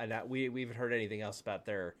comes out, and we haven't heard anything else about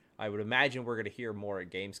their. I would imagine we're going to hear more at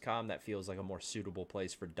Gamescom. That feels like a more suitable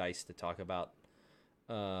place for DICE to talk about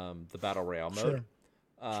the Battle Royale mode,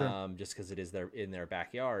 just because it is in their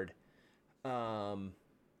backyard. But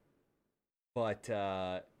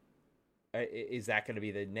is that going to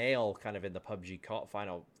be the nail kind of in the PUBG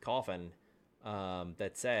final coffin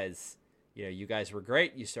that says, you guys were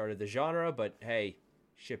great, you started the genre, but hey,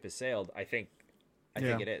 ship has sailed? I think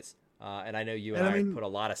it is. And I know you and I put a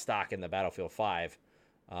lot of stock in the Battlefield 5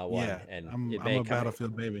 one. And I'm a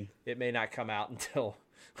Battlefield baby. It may not come out until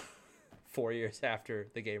 4 years after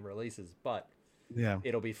the game releases, but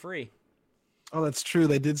it'll be free. Oh, that's true.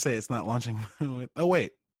 They did say it's not launching. Oh,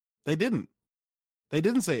 wait. They didn't. They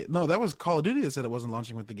didn't say it. No, that was Call of Duty that said it wasn't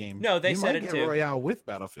launching with the game. No, they said it too. Royale with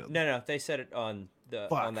Battlefield. No, they said it on the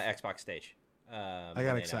Xbox stage. I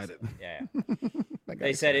got excited. Yeah.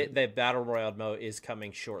 They said it. The Battle Royale mode is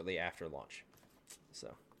coming shortly after launch.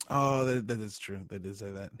 So. Oh, that is true. They did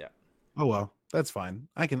say that. Yeah. Oh well, that's fine.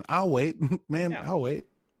 I'll wait, man. Yeah. I'll wait.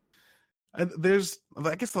 There's,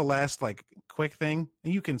 I guess, the last quick thing.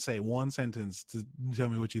 You can say one sentence to tell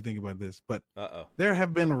me what you think about this. But there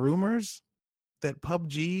have been rumors that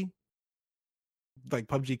PUBG, like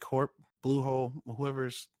PUBG Corp, Bluehole,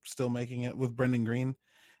 whoever's still making it with Brendan Green,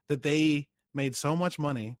 that they made so much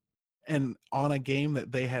money and on a game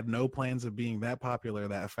that they had no plans of being that popular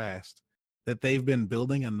that fast, that they've been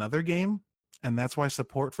building another game, and that's why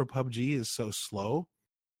support for PUBG is so slow,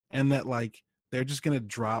 and that they're just going to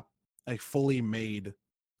drop a fully made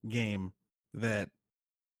game that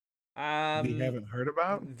we haven't heard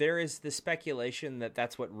about. There is the speculation that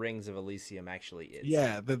that's what Rings of Elysium actually is.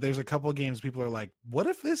 Yeah, that there's a couple of games people are like, what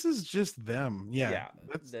if this is just them? Yeah,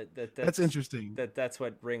 that's interesting. That's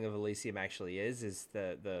what Ring of Elysium actually is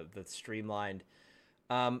the streamlined.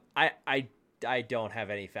 I don't have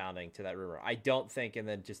any founding to that rumor. I don't think, and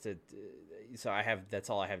then that's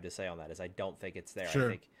all I have to say on that is I don't think it's there.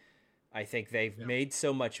 Sure. I think they've made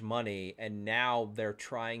so much money, and now they're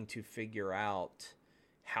trying to figure out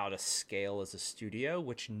how to scale as a studio,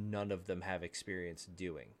 which none of them have experience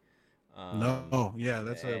doing. That's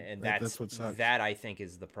what sucks. That I think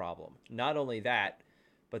is the problem. Not only that,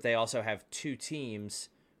 but they also have two teams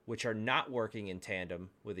which are not working in tandem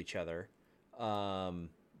with each other, in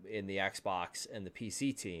the Xbox and the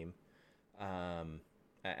PC team. And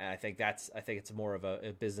I think it's more of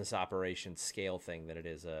a business operations scale thing than it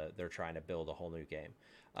is they're trying to build a whole new game.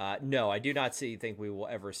 No, I do not think we will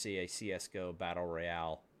ever see a CSGO Battle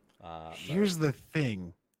Royale. Here's the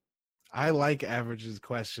thing. I like Average's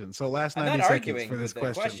question. So last I'm 90 not seconds arguing for with this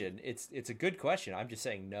the question. It's a good question. I'm just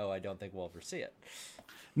saying no. I don't think we'll ever see it.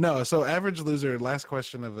 No, so Average Loser, last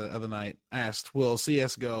question of the night, asked, will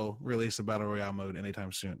CSGO release a Battle Royale mode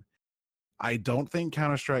anytime soon? I don't think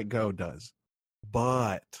Counter-Strike Go does,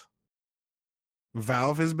 but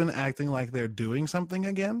Valve has been acting like they're doing something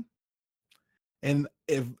again. And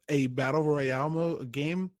if a Battle Royale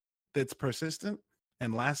game that's persistent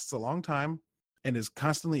and lasts a long time and is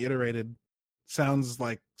constantly iterated sounds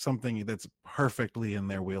like something that's perfectly in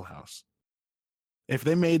their wheelhouse. If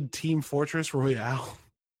they made Team Fortress Royale,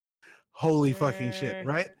 holy fucking shit,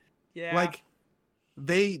 right? Yeah. Like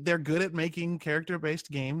they're good at making character-based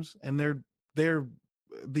games, and they're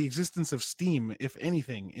the existence of Steam, if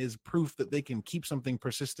anything, is proof that they can keep something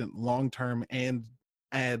persistent long term and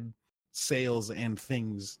add sales and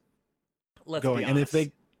things Let's going. be And if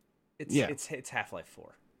honest. they It's Half-Life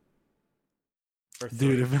 4. Or 3.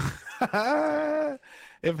 dude,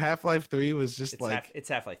 if Half-Life 3 was just it's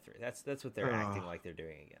Half-Life 3. That's what they're acting like they're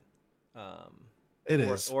doing again. It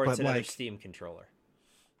is, or it's but another like Steam controller.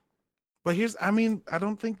 But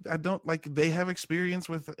I don't like they have experience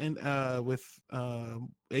with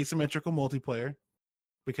asymmetrical multiplayer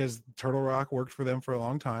because Turtle Rock worked for them for a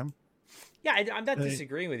long time. Yeah, I'm not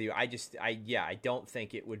disagreeing with you. I don't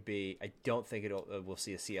think it would be. I don't think we'll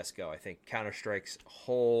see a CS:GO. I think Counter Strike's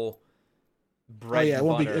whole bread it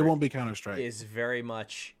won't be Counter Strike. Is very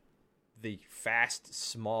much the fast,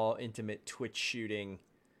 small, intimate Twitch shooting.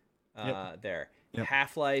 There, Yep.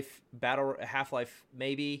 Half-Life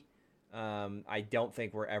maybe. I don't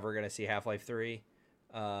think we're ever going to see Half-Life 3.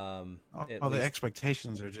 The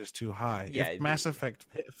expectations are just too high. Yeah, if Mass Effect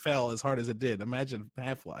fell as hard as it did, imagine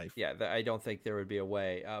Half-Life. Yeah, I don't think there would be a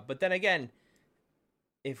way. But then again,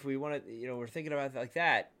 if we want to, we're thinking about it like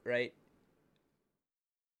that, right?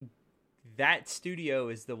 That studio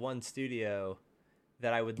is the one studio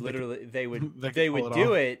that I would literally they would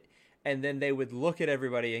do it, and then they would look at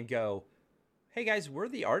everybody and go, "Hey guys, we're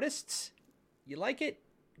the artists. You like it?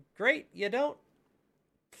 Great. You don't?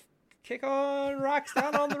 Kick on rocks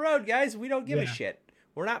down on the road, guys. We don't give a shit.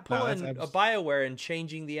 We're not pulling a BioWare and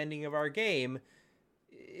changing the ending of our game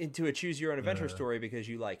into a choose your own adventure story because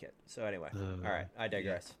you like it." So anyway, all right, I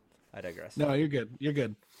digress. No, you're good. You're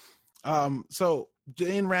good. So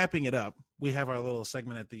in wrapping it up, we have our little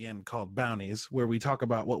segment at the end called Bounties, where we talk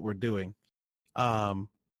about what we're doing.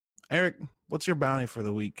 Eric, what's your bounty for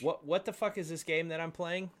the week? What the fuck is this game that I'm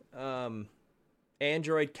playing?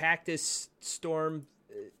 Android Cactus Storm.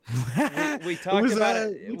 We talked about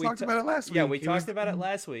it. We talked about it last week. Yeah, we talked about it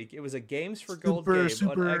last week. It was a Games for Gold game on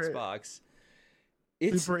Xbox.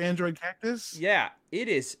 It's Super Android Cactus? Yeah, it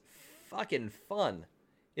is fucking fun.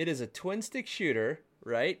 It is a twin stick shooter,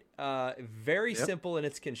 right? Very simple in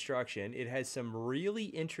its construction. It has some really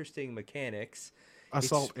interesting mechanics.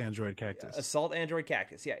 Assault Android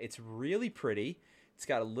Cactus. Yeah, it's really pretty. It's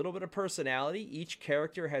got a little bit of personality. Each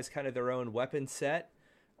character has kind of their own weapon set.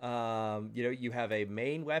 You have a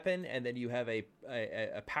main weapon, and then you have a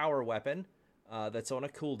power weapon that's on a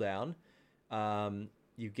cooldown.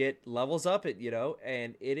 You get levels up,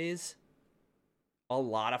 and it is a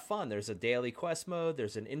lot of fun. There's a daily quest mode.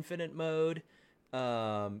 There's an infinite mode.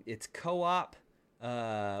 It's co-op,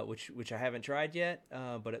 which I haven't tried yet,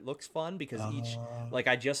 but it looks fun because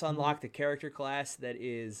I just unlocked a character class that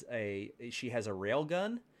she has a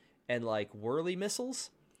railgun and whirly missiles.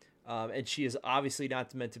 And she is obviously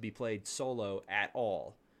not meant to be played solo at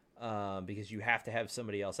all, because you have to have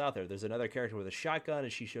somebody else out there. There's another character with a shotgun,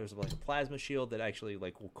 and she shows up like a plasma shield that actually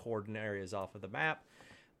will cordon areas off of the map.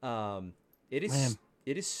 It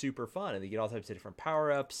is super fun, and you get all types of different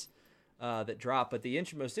power ups that drop. But the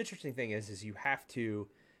most interesting thing is you have to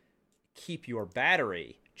keep your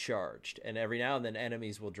battery charged, and every now and then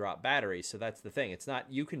enemies will drop batteries. So that's the thing. It's not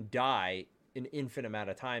you can die an infinite amount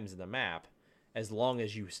of times in the map, as long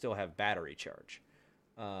as you still have battery charge.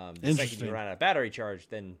 The second you run out of battery charge,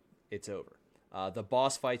 then it's over. The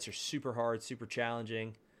boss fights are super hard, super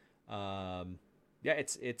challenging.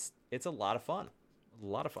 It's a lot of fun. A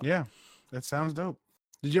lot of fun. Yeah, that sounds dope.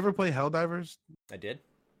 Did you ever play Helldivers? I did.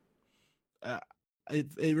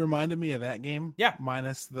 It reminded me of that game. Yeah.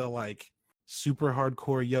 Minus the super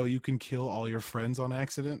hardcore, you can kill all your friends on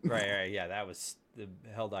accident. Right. Yeah, that was the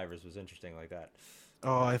Helldivers was interesting like that.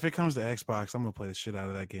 Oh, if it comes to Xbox, I'm gonna play the shit out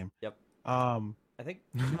of that game. Yep. I think.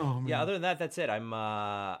 Yeah. Other than that, that's it.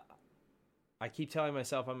 I keep telling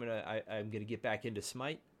myself I'm gonna get back into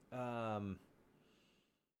Smite. And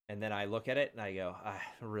then I look at it and I go, I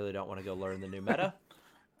really don't want to go learn the new meta.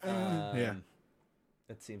 Yeah.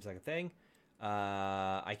 That seems like a thing.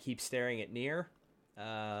 I keep staring at Nier.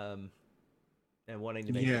 And and wanting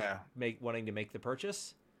to make the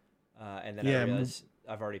purchase, and then I realized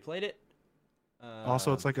I've already played it.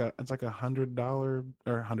 Also, it's like $100 or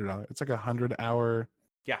 $100. It's like $100-hour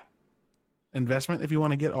investment if you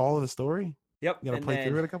want to get all of the story. Yep, you gotta play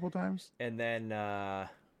through it a couple times, and then I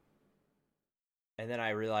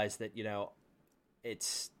realized that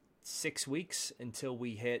it's 6 weeks until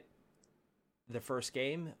we hit the first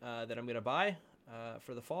game that I'm gonna buy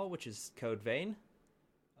for the fall, which is Code Vein,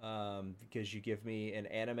 because you give me an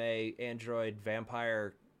anime android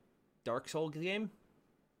vampire Dark Souls game,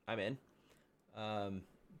 I'm in.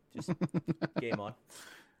 Just game on.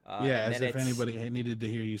 As if anybody needed to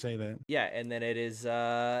hear you say that. Yeah, and then it is,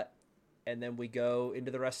 and then we go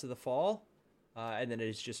into the rest of the fall, and then it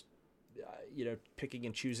is just, picking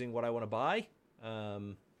and choosing what I want to buy.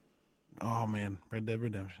 Oh man, Red Dead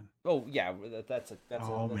Redemption. Oh yeah, that's an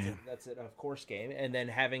of course game, and then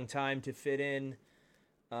having time to fit in,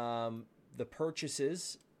 the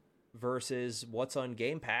purchases versus what's on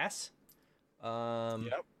Game Pass.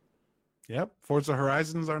 Yep. Forza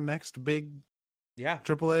Horizon's our next big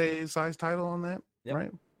AAA size title on that,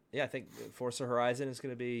 right? Yeah, I think Forza Horizon is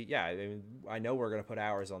going to be, I mean, I know we're going to put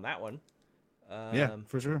hours on that one.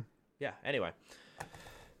 For sure. Yeah, anyway.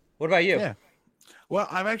 What about you? Yeah. Well,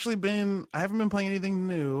 I haven't been playing anything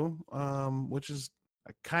new, which is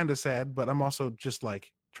kind of sad, but I'm also just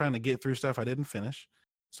like trying to get through stuff I didn't finish.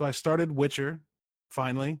 So I started Witcher,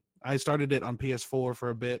 finally. I started it on PS4 for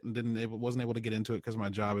a bit and wasn't able to get into it because of my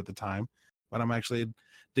job at the time. But I'm actually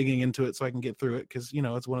digging into it so I can get through it because,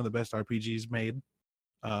 it's one of the best RPGs made,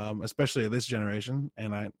 especially this generation,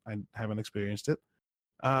 and I haven't experienced it.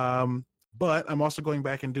 But I'm also going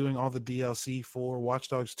back and doing all the DLC for Watch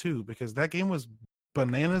Dogs 2 because that game was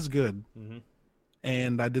bananas good. Mm-hmm.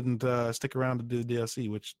 And I didn't stick around to do the DLC,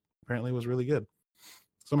 which apparently was really good.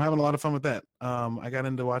 So I'm having a lot of fun with that. I got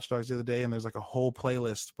into Watch Dogs the other day, and there's like a whole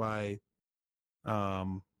playlist by,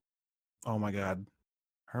 oh my God,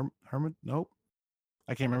 Hermit? Nope,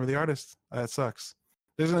 I can't remember the artist. That sucks.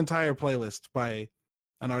 There's an entire playlist by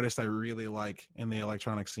an artist I really like in the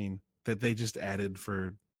electronic scene that they just added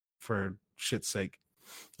for shit's sake,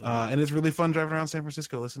 and it's really fun driving around San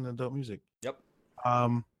Francisco listening to dope music. Yep.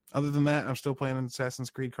 Other than that, I'm still playing Assassin's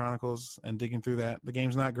Creed Chronicles and digging through that. The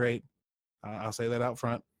game's not great. I'll say that out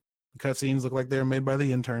front. The cutscenes look like they're made by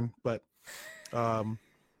the intern, but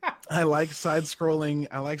I like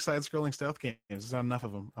side-scrolling stealth games. There's not enough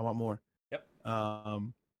of them. I want more. Yep.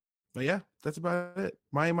 But yeah, that's about it.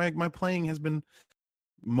 My playing has been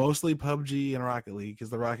mostly PUBG and Rocket League because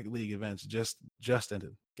the Rocket League events just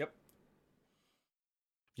ended. Yep.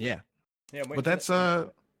 Yeah. But that's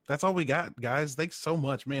all we got, guys. Thanks so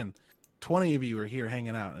much, man. 20 of you are here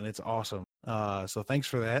hanging out, and it's awesome. So thanks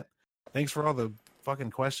for that. Thanks for all the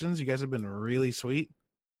fucking questions. You guys have been really sweet.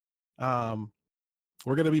 We're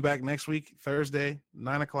going to be back next week, Thursday,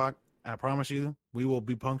 9:00. I promise you, we will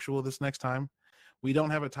be punctual this next time. We don't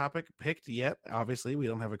have a topic picked yet. Obviously, we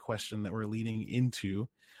don't have a question that we're leading into,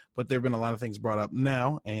 but there have been a lot of things brought up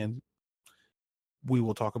now, and we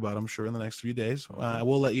will talk about them, sure, in the next few days.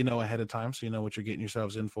 We'll let you know ahead of time so you know what you're getting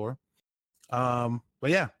yourselves in for. But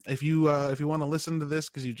yeah, if you want to listen to this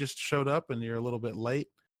because you just showed up and you're a little bit late,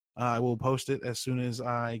 I will post it as soon as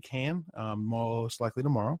I can, most likely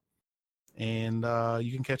tomorrow. And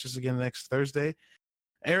you can catch us again next Thursday.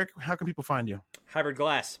 Eric, how can people find you? Hybrid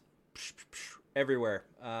Glass. Everywhere.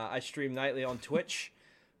 I stream nightly on Twitch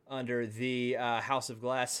under the House of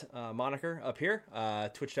Glass moniker up here.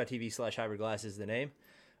 Twitch.tv/hybridglass is the name.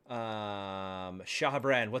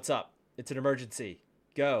 Shahabran, what's up? It's an emergency.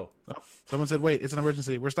 Go. Oh, someone said, wait, it's an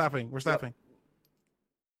emergency. We're stopping. Yep.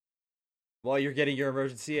 While you're getting your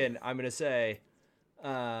emergency in, I'm going to say...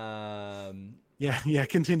 Yeah,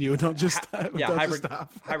 continue. Don't just stop.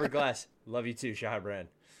 Hybrid Glass. Love you too, Shahabran.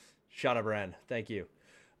 Thank you.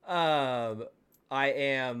 I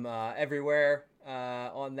am everywhere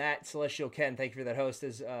on that. Celestial Ken, thank you for that host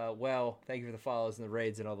as well. Thank you for the follows and the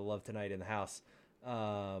raids and all the love tonight in the house.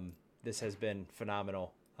 This has been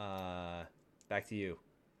phenomenal. Back to you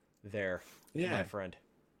there, my friend.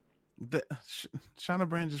 Shauna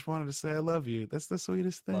Brand just wanted to say I love you. That's the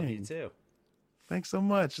sweetest thing. Love you too. Thanks so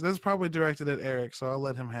much. That's probably directed at Eric, so I'll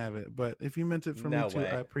let him have it. But if you meant it for me too,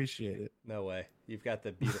 I appreciate it. No way. You've got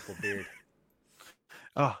the beautiful beard.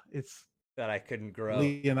 Oh, it's that I couldn't grow.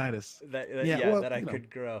 Leonidas. That I could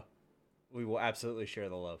grow. We will absolutely share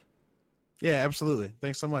the love. Yeah, absolutely.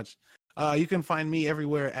 Thanks so much. You can find me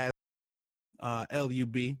everywhere as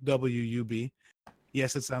LUBWUB.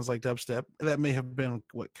 Yes, it sounds like dubstep. That may have been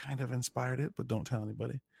what kind of inspired it, but don't tell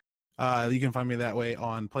anybody. You can find me that way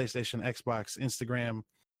on PlayStation, Xbox, Instagram,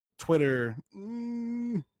 Twitter.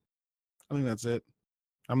 I think that's it.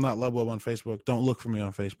 I'm not Lubwub on Facebook. Don't look for me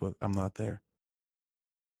on Facebook. I'm not there.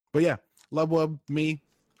 But yeah, Lubwub, me,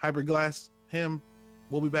 Hybrid Glass, him.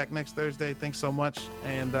 We'll be back next Thursday. Thanks so much,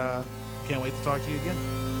 and can't wait to talk to you again.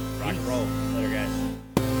 Rock and roll. Later, guys.